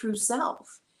perceive your true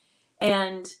self.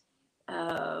 And,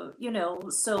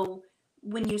 so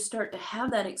when you start to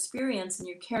have that experience and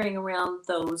you're carrying around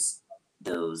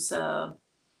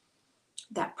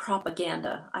that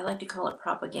propaganda, I like to call it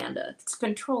propaganda, it's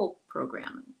control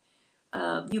programming.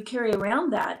 You carry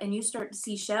around that and you start to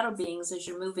see shadow beings as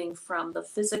you're moving from the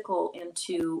physical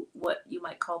into what you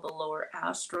might call the lower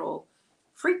astral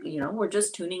frequency. We're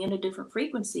just tuning into different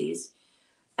frequencies.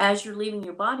 As you're leaving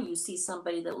your body, you see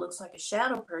somebody that looks like a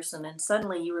shadow person, and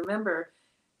suddenly you remember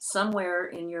somewhere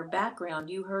in your background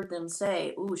you heard them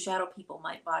say, "Ooh, shadow people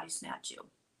might body snatch you,"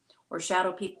 or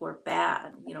 "Shadow people are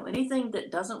bad." Anything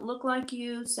that doesn't look like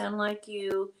you, sound like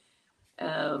you,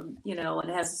 and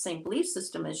has the same belief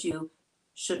system as you,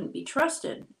 shouldn't be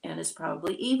trusted and is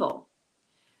probably evil.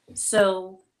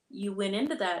 So you went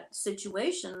into that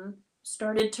situation,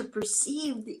 started to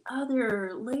perceive the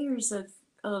other layers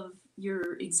of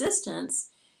your existence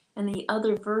and the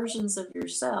other versions of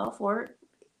yourself, or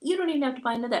you don't even have to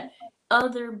buy into that,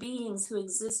 other beings who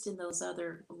exist in those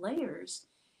other layers.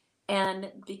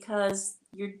 And because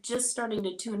you're just starting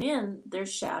to tune in, they're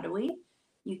shadowy,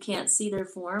 you can't see their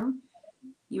form,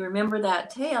 You remember that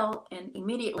tale and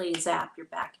immediately zap, you're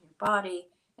back in your body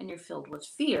and you're filled with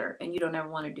fear and you don't ever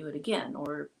want to do it again,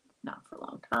 or not for a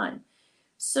long time.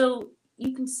 So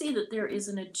you can see that there is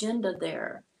an agenda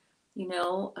there. You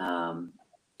know,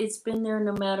 it's been there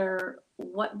no matter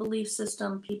what belief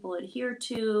system people adhere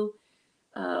to,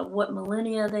 what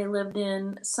millennia they lived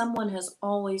in. Someone has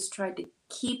always tried to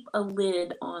keep a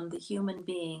lid on the human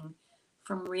being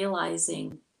from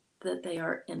realizing that they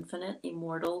are infinite,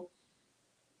 immortal,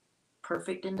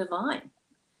 perfect, and divine.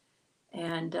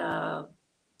 And I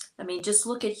mean, just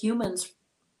look at humans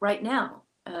right now,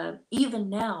 even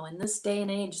now in this day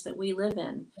and age that we live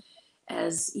in,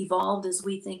 as evolved as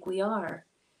we think we are.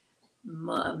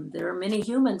 There are many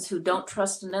humans who don't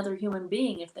trust another human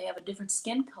being if they have a different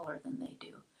skin color than they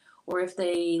do, or if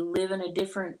they live in a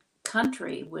different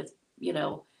country with, you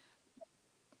know,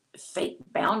 fake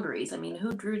boundaries. I mean,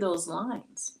 who drew those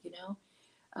lines, you know?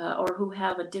 Or who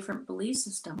have a different belief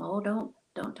system. Oh,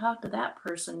 don't talk to that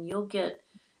person. You'll get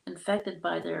infected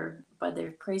by their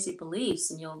crazy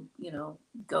beliefs, and you'll, you know,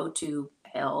 go to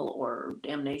hell or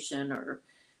damnation or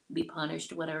be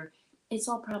punished, whatever. It's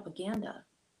all propaganda.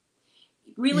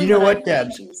 Really, You know what what, I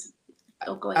think Debz? is,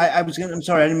 oh, go ahead. I'm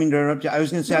sorry, I didn't mean to interrupt you. I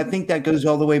was gonna say, I think that goes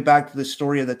all the way back to the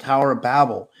story of the Tower of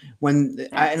Babel. And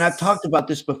I've talked Yes. about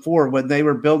this before, when they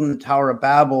were building the Tower of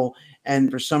Babel,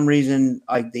 and for some reason,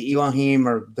 like the Elohim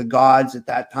or the gods at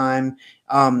that time,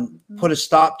 Mm-hmm. put a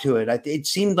stop to it. It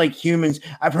seemed like humans,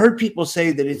 I've heard people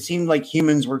say that it seemed like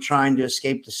humans were trying to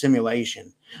escape the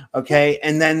simulation. Okay.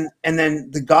 And then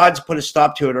the gods put a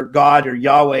stop to it, or God or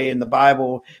Yahweh in the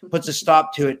Bible puts a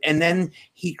stop to it. And then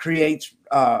he creates,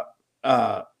 uh,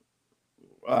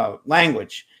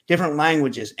 language, different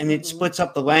languages, and it Mm-hmm. splits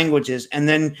up the languages. And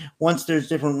then once there's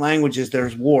different languages,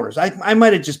 there's wars. I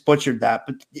might have just butchered that,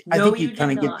 but I No, think you you kind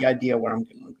did of get the not. idea where I'm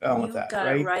going with You that, got it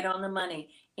right? right on the money.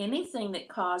 Anything that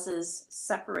causes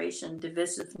separation,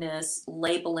 divisiveness,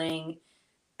 labeling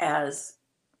as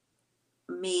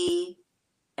me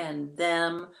and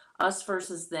them, us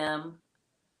versus them,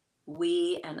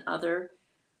 we and other,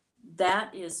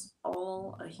 that is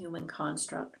all a human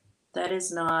construct. That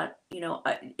is not, you know,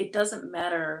 it doesn't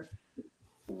matter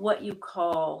what you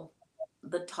call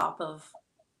the top of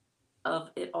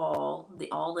it all,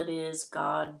 the all that is,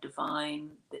 God,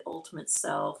 divine, the ultimate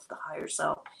self, the higher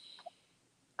self.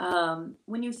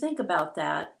 When you think about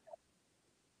that,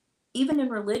 even in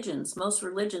religions, most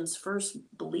religions' first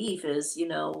belief is, you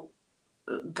know,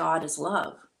 God is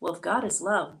love. Well, if God is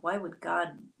love, why would God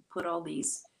put all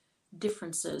these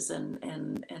differences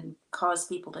and cause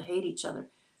people to hate each other?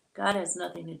 God has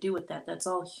nothing to do with that. That's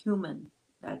all human.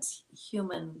 That's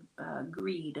human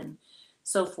greed and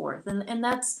so forth. And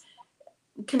that's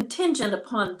contingent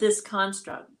upon this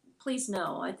construct. Please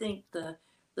know, I think the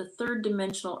third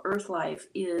dimensional Earth life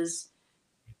is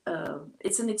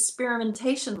it's an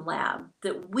experimentation lab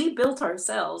that we built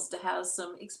ourselves to have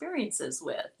some experiences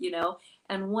with, you know.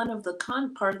 And one of the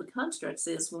part of the constructs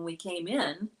is when we came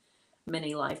in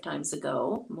many lifetimes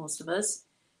ago, most of us,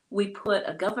 we put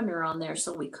a governor on there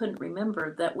so we couldn't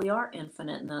remember that we are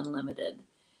infinite and unlimited.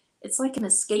 It's like an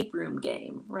escape room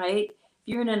game, right? If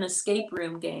you're in an escape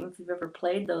room game, if you've ever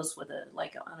played those with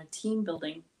on a team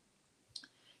building,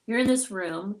 you're in this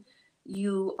room,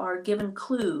 you are given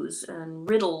clues and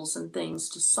riddles and things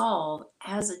to solve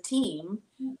as a team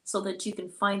so that you can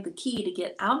find the key to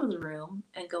get out of the room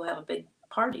and go have a big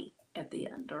party at the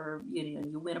end, or you know,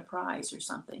 you win a prize or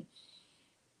something.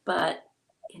 But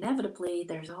inevitably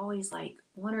there's always like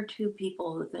one or two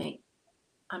people who think,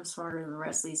 I'm smarter than the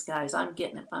rest of these guys, I'm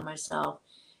getting it by myself,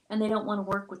 and they don't want to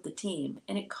work with the team,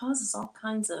 and it causes all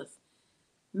kinds of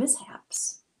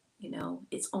mishaps. You know,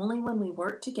 it's only when we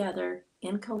work together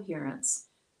in coherence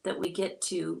that we get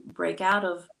to break out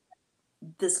of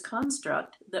this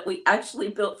construct that we actually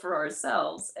built for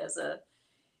ourselves as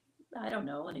I don't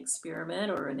know, an experiment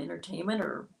or an entertainment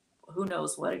or who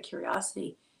knows what, a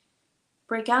curiosity.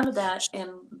 Break out of that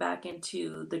and back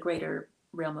into the greater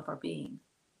realm of our being.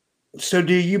 So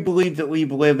do you believe that we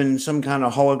live in some kind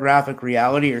of holographic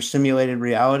reality or simulated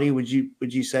reality? Would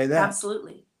you say that?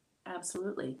 Absolutely.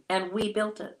 Absolutely. And we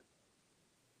built it.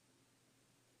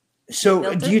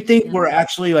 So do you think we're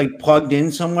actually like plugged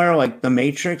in somewhere, like the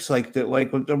Matrix, like that,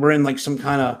 like we're in like some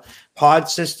kind of pod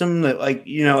system that, like,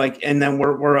 you know, like, and then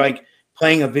we're like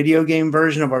playing a video game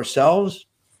version of ourselves?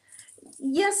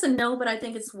 Yes and no, but I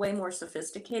think it's way more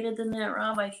sophisticated than that,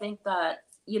 Rob. I think that,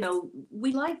 you know,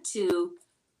 we like to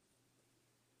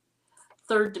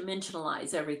third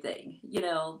dimensionalize everything. You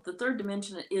know, the third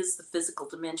dimension is the physical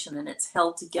dimension, and it's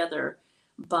held together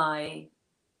by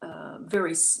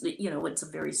very, you know, it's a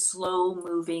very slow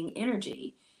moving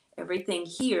energy. Everything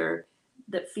here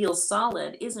that feels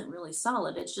solid isn't really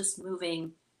solid. It's just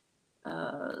moving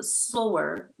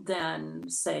slower than,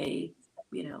 say,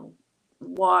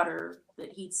 water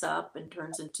that heats up and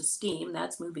turns into steam.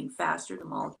 That's moving faster. The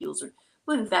molecules are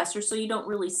moving faster, so you don't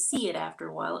really see it after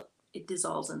a while. It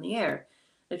dissolves in the air.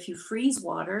 If you freeze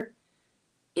water,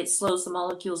 it slows the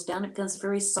molecules down. It becomes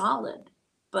very solid.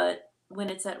 But when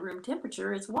it's at room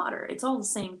temperature, it's water. It's all the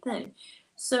same thing.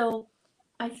 So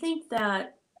I think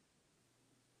that,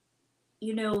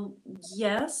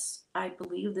 yes, I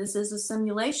believe this is a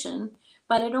simulation,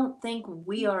 but I don't think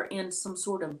we are in some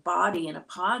sort of body in a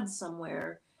pod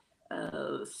somewhere,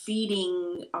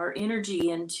 feeding our energy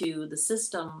into the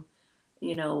system,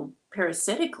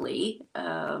 parasitically,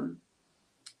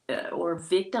 or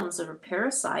victims of a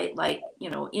parasite, like,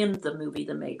 in the movie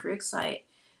The Matrix.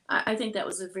 I think that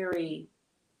was a very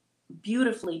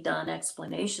beautifully done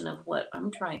explanation of what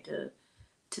I'm trying to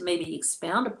maybe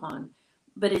expound upon,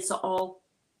 but it's all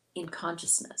in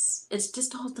consciousness. It's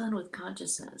just all done with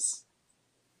consciousness.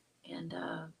 And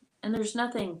there's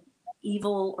nothing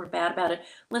evil or bad about it.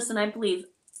 Listen, I believe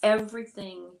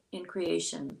everything in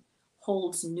creation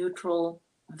holds neutral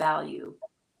value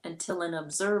until an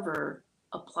observer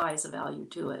applies a value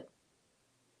to it.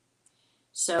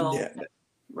 So, Yeah.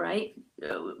 right?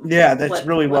 Yeah, that's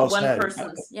really well said.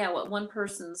 What one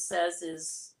person says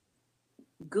is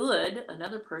good,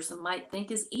 another person might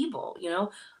think is evil.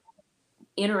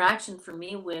 Interaction for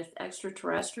me with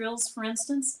extraterrestrials, for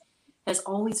instance, has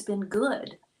always been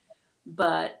good.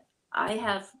 But I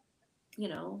have,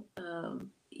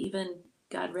 even,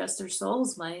 God rest their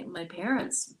souls, my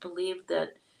parents believed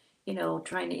that,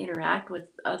 trying to interact with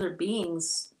other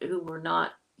beings who were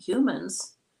not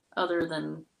humans, other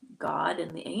than God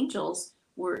and the angels,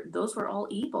 those were all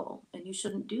evil, and you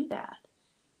shouldn't do that.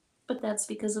 But that's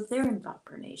because of their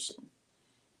indoctrination.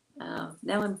 Now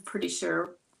I'm pretty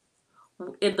sure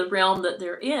in the realm that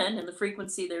they're in and the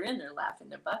frequency they're in, they're laughing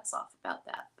their butts off about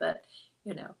that. But,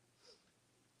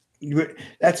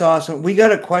 That's awesome. We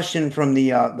got a question from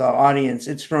the audience.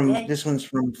 It's from This one's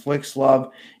from Flix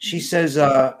Love. She says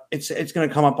it's going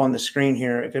to come up on the screen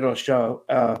here if it'll show.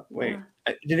 Wait,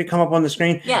 did it come up on the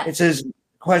screen? Yeah. It says,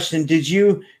 question: did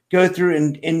you go through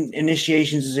in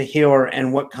initiations as a healer,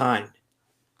 and what kind?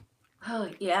 Oh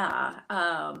yeah,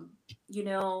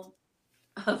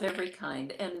 of every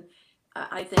kind, and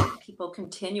I think people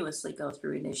continuously go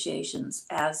through initiations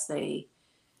as they.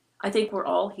 I think we're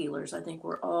all healers. I think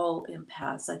we're all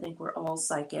empaths. I think we're all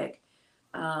psychic.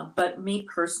 But me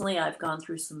personally, I've gone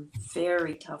through some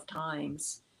very tough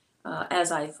times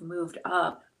as I've moved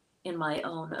up in my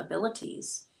own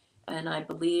abilities. And I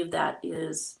believe that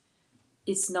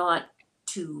it's not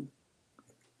to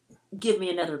give me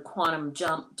another quantum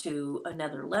jump to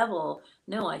another level.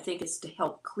 No, I think it's to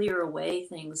help clear away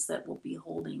things that will be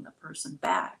holding a person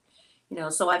back.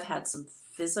 So I've had some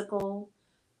physical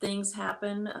things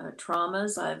happen,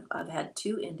 traumas. I've had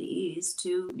 2 NDEs,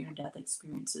 2 near-death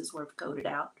experiences where I've coded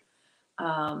out.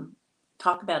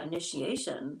 Talk about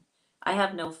initiation. I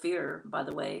have no fear, by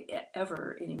the way,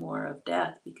 ever anymore of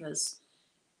death, because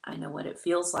I know what it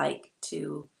feels like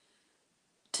to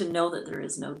know that there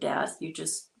is no death. You're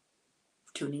just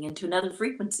tuning into another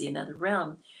frequency, another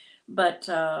realm. But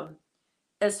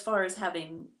as far as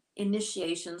having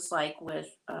initiations like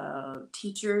with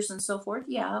teachers and so forth,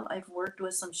 yeah, I've worked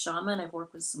with some shaman. I've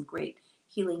worked with some great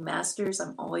healing masters.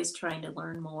 I'm always trying to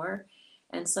learn more,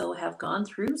 and so have gone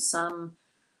through some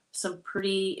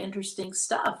pretty interesting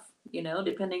stuff,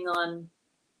 depending on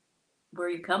where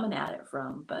you're coming at it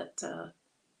from. But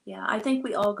yeah, I think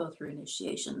we all go through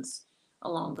initiations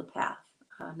along the path,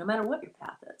 no matter what your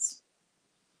path is.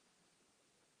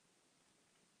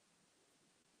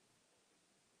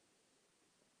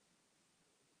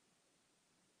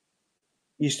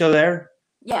 You still there?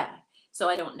 Yeah. So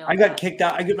I don't know. I got kicked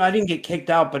out. I didn't get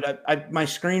kicked out, but my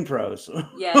screen froze.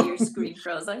 Yeah, your screen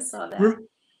froze. I saw that.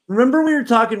 Remember we were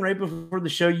talking right before the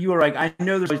show, you were like, I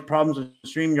know there's always problems with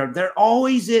StreamYard. There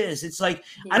always is. It's like,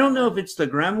 I don't know if it's the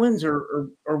gremlins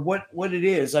or what it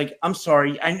is. Like, I'm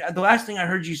sorry. The last thing I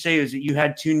heard you say is that you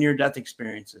had 2 near-death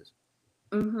experiences.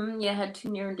 Yeah, I had 2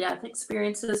 near-death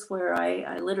experiences where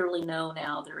I literally know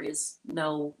now there is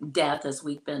no death as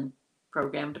we've been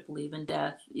programmed to believe in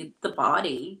death. The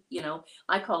body,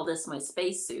 I call this my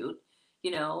spacesuit.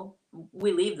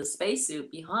 We leave the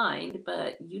spacesuit behind,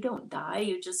 but you don't die.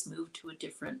 You just move to a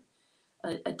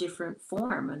different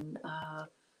form and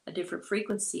a different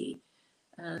frequency.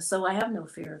 So I have no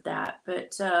fear of that.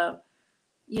 But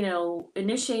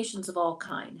initiations of all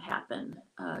kind happen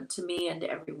to me and to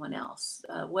everyone else.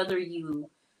 Whether you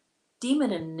deem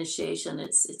it an initiation,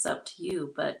 it's up to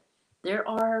you. But there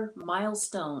are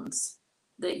milestones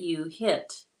that you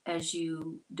hit as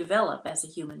you develop as a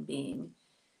human being.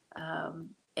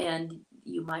 And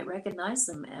you might recognize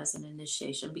them as an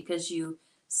initiation because you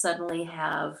suddenly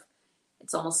have,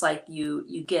 it's almost like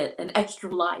you get an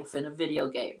extra life in a video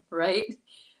game, right?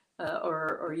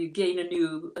 Or you gain a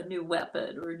new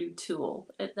weapon or a new tool.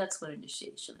 That's what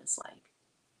initiation is like.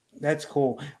 That's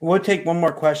cool. We'll take one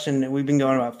more question. We've been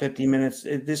going about 50 minutes.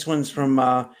 This one's from,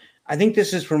 I think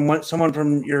this is from someone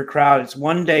from your crowd. It's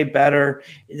One Day Better.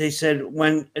 They said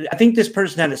I think this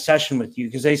person had a session with you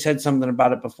because they said something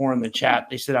about it before in the chat.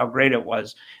 They said how great it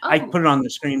was. I put it on the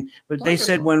screen, but they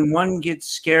said when one gets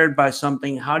scared by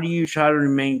something, how do you try to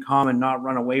remain calm and not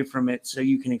run away from it so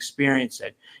you can experience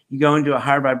it? You go into a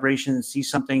higher vibration and see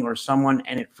something or someone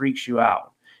and it freaks you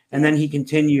out. And then he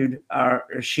continued,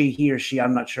 he or she,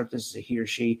 I'm not sure if this is a he or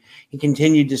she, he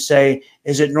continued to say,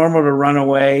 is it normal to run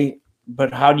away,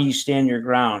 but how do you stand your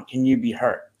ground? Can you be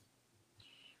hurt?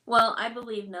 Well, I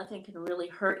believe nothing can really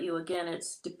hurt you. Again,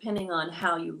 it's depending on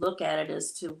how you look at it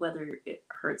as to whether it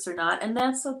hurts or not. And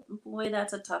that's a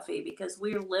toughie because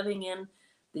we're living in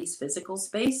these physical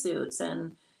spacesuits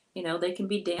and, they can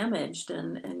be damaged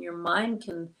and your mind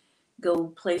can go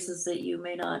places that you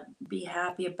may not be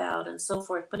happy about and so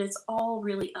forth. But it's all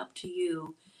really up to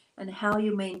you and how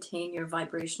you maintain your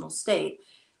vibrational state.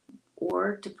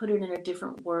 Or to put it in a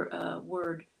different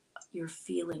word, your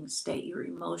feeling state, your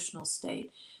emotional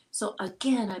state. So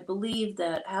again, I believe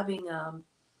that having a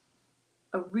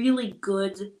really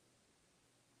good,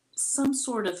 some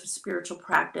sort of spiritual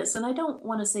practice, and I don't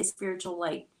want to say spiritual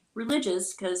like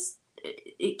religious because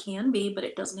it can be, but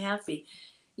it doesn't have to be.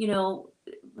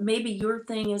 Maybe your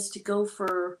thing is to go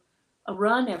for a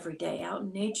run every day out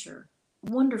in nature.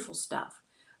 Wonderful stuff.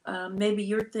 Maybe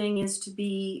your thing is to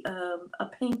be a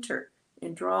painter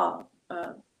and draw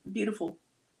beautiful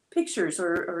pictures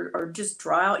or just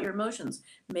draw out your emotions.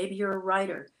 Maybe you're a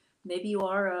writer. Maybe you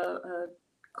are a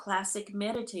classic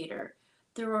meditator.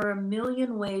 There are a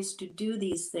million ways to do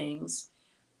these things,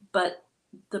 but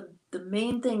the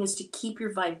main thing is to keep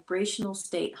your vibrational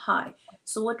state high.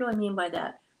 So what do I mean by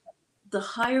that? The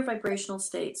higher vibrational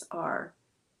states are,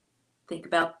 think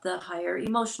about the higher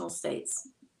emotional states.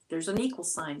 There's an equal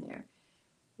sign there.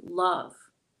 Love,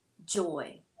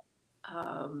 joy,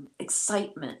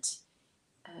 excitement,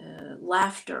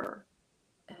 laughter,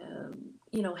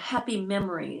 happy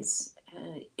memories.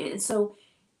 And so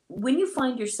when you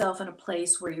find yourself in a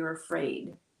place where you're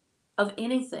afraid of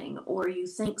anything, or you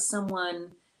think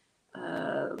someone,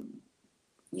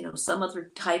 some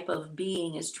other type of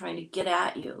being is trying to get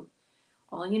at you,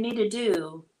 all you need to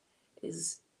do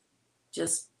is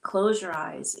just close your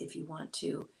eyes if you want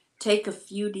to, take a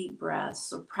few deep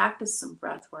breaths or practice some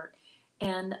breath work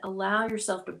and allow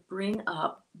yourself to bring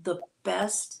up the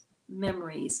best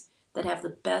memories that have the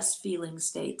best feeling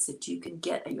states that you can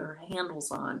get your handles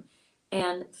on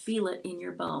and feel it in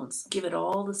your bones. Give it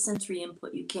all the sensory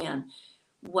input you can.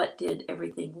 What did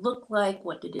everything look like?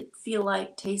 What did it feel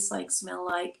like, taste like, smell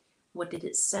like? What did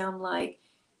it sound like?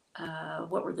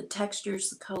 What were the textures,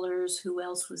 the colors? Who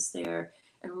else was there?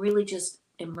 And really just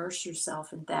immerse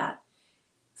yourself in that.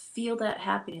 Feel that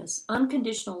happiness.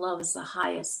 Unconditional love is the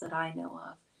highest that I know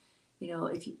of.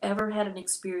 If you ever had an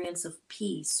experience of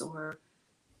peace or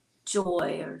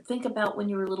joy, or think about when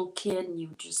you were a little kid and you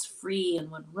were just free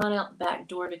and would run out the back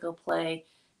door to go play.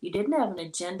 You didn't have an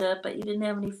agenda, but you didn't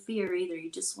have any fear either.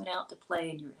 You just went out to play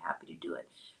and you were happy to do it.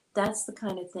 That's the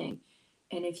kind of thing.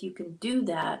 And if you can do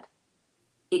that,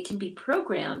 it can be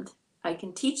programmed. I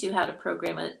can teach you how to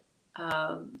program it.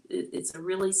 It's a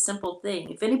really simple thing.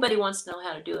 If anybody wants to know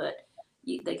how to do it,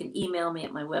 they can email me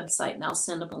at my website and I'll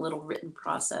send them a little written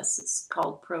process. It's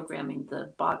called programming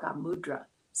the Bhaga Mudra.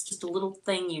 It's just a little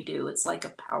thing you do. It's like a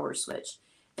power switch.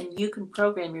 And you can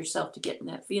program yourself to get in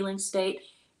that feeling state.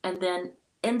 And then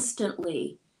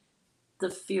instantly the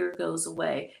fear goes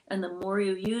away. And the more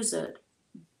you use it,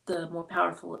 the more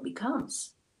powerful it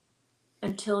becomes.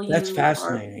 That's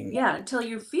fascinating. Until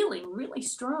you're feeling really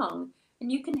strong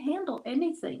and you can handle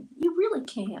anything. You really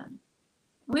can.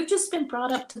 We've just been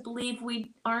brought up to believe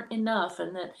we aren't enough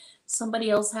and that somebody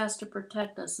else has to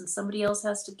protect us and somebody else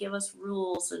has to give us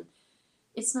rules. And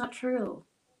it's not true.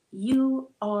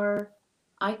 You are,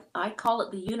 I call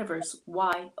it the universe,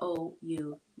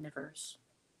 Y-O-U, universe.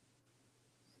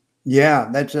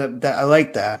 Yeah, I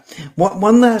like that.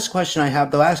 One last question I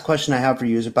have. The last question I have for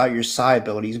you is about your psi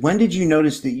abilities. When did you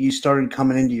notice that you started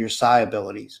coming into your psi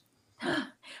abilities?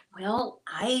 Well,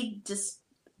 I just,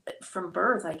 from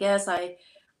birth, I guess, I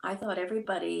thought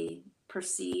everybody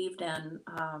perceived and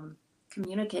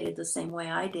communicated the same way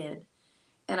I did.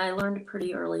 And I learned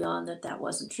pretty early on that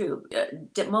wasn't true.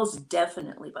 Most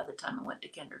definitely by the time I went to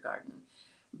kindergarten.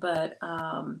 but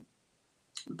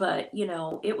you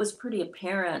know, it was pretty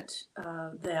apparent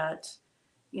that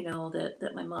you know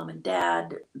that my mom and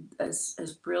dad, as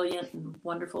brilliant and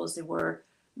wonderful as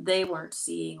they weren't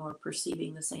seeing or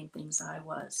perceiving the same things I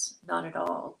was, not at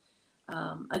all.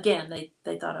 Again,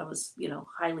 they thought I was, you know,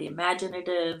 highly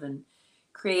imaginative and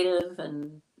creative,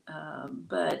 and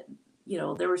but you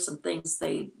know, there were some things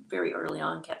they very early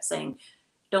on kept saying,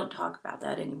 don't talk about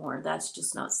that anymore. That's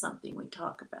just not something we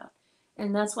talk about.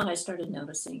 And that's when I started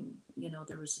noticing, you know,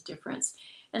 there was a difference.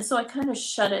 And so I kind of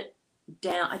shut it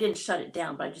down. I didn't shut it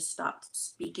down, but I just stopped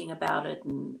speaking about it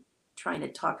and trying to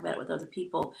talk about it with other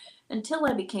people until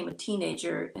I became a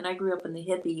teenager. And I grew up in the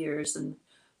hippie years. And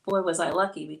boy, was I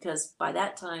lucky, because by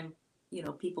that time, you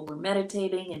know, people were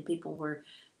meditating and people were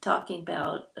talking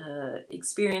about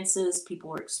experiences.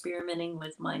 People were experimenting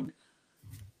with mind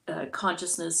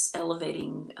consciousness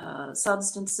elevating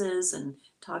substances and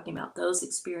talking about those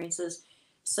experiences.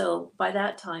 So by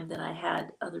that time, then I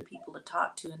had other people to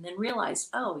talk to, and then realized,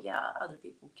 oh yeah, other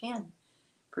people can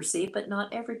perceive, but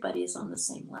not everybody is on the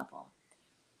same level.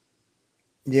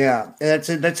 Yeah, that's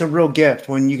a real gift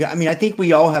when you. I mean, I think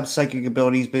we all have psychic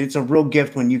abilities, but it's a real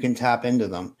gift when you can tap into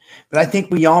them. But I think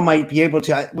we all might be able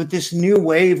to, with this new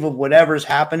wave of whatever's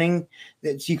happening.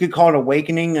 That you could call it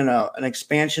awakening and an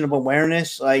expansion of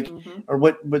awareness, like, or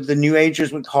what the New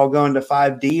Agers would call going to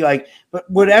 5D. Like, but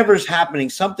whatever's happening,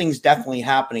 something's definitely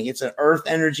happening. It's an Earth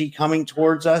energy coming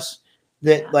towards us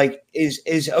that like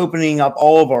is opening up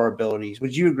all of our abilities.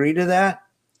 Would you agree to that?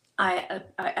 I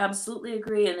absolutely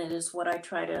agree, and it is what I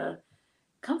try to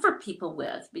comfort people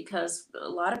with, because a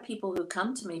lot of people who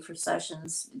come to me for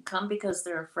sessions come because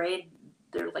they're afraid.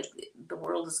 They're like, the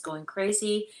world is going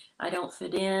crazy. I don't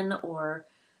fit in, or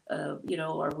you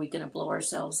know, are we going to blow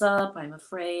ourselves up? I'm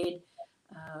afraid.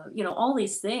 You know, all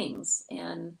these things,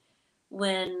 and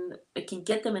when it can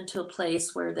get them into a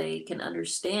place where they can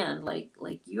understand, like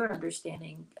you're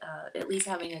understanding, at least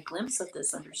having a glimpse of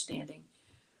this understanding.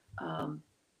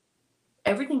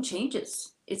 Everything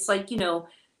changes. It's like, you know,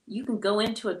 you can go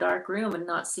into a dark room and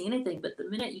not see anything, but the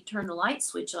minute you turn the light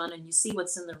switch on and you see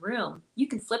what's in the room, you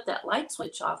can flip that light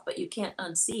switch off, but you can't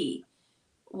unsee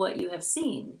what you have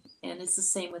seen. And it's the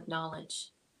same with knowledge.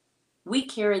 We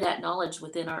carry that knowledge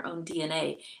within our own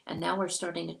DNA, and now we're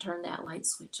starting to turn that light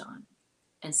switch on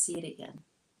and see it again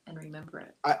and remember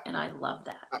it. And I love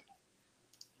that.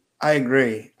 I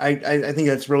agree. I think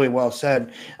that's really well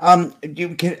said. I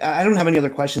don't have any other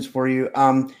questions for you.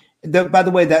 By the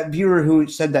way, that viewer who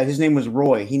said that, his name was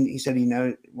Roy. He said he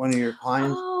knows one of your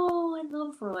clients. Oh, I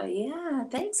love Roy. Yeah,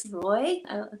 thanks, Roy.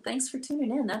 Thanks for tuning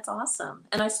in. That's awesome.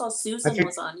 And I saw Susan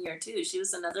was on here too. She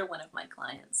was another one of my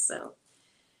clients. So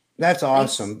that's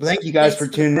awesome. Thank you guys for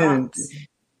tuning in.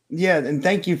 Yeah, and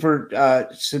thank you for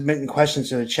submitting questions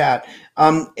to the chat.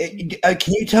 Can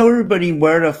you tell everybody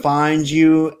where to find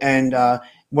you and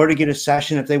where to get a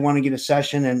session if they want to get a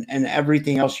session, and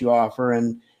everything else you offer?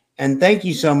 And thank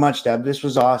you so much, Deb. This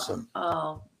was awesome.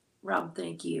 Oh, Rob,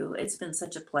 thank you. It's been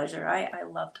such a pleasure. I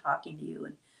love talking to you,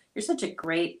 and you're such a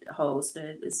great host.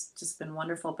 It's just been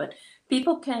wonderful. But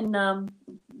people can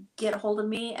get a hold of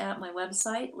me at my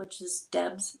website, which is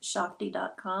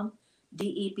debzshakti.com.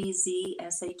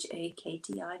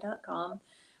 DEBZSHAKTI.com.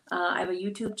 I have a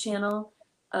YouTube channel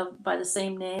by the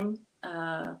same name,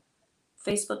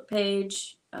 Facebook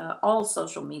page, all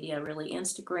social media, really,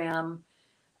 Instagram,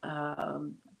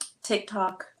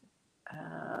 TikTok,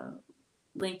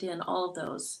 LinkedIn, all of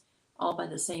those, all by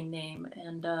the same name.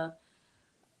 And,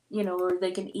 you know, or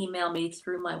they can email me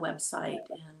through my website,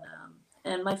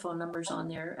 and my phone number's on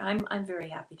there. I'm very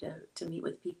happy to meet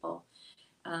with people.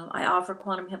 I offer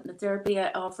quantum hypnotherapy.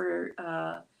 I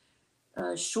offer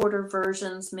shorter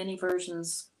versions, mini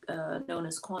versions, known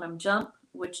as Quantum Jump,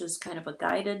 which is kind of a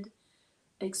guided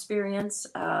experience,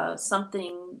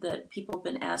 something that people have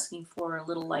been asking for, a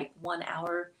little like 1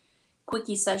 hour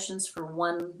quickie sessions for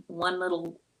one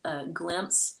little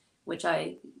glimpse, which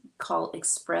I call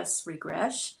express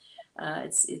regress.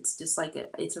 It's just like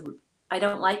I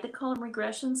don't like to call them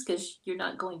regressions, because you're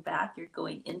not going back, you're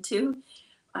going into.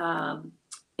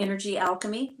 Energy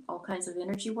alchemy, all kinds of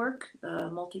energy work,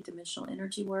 multidimensional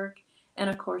energy work, and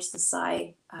of course the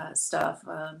psi stuff,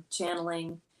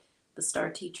 channeling the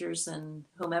star teachers and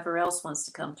whomever else wants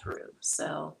to come through.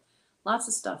 So lots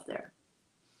of stuff there.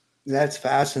 That's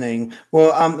fascinating.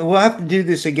 Well, we'll have to do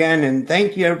this again. And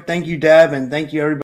thank you, Deb, and thank you, everybody.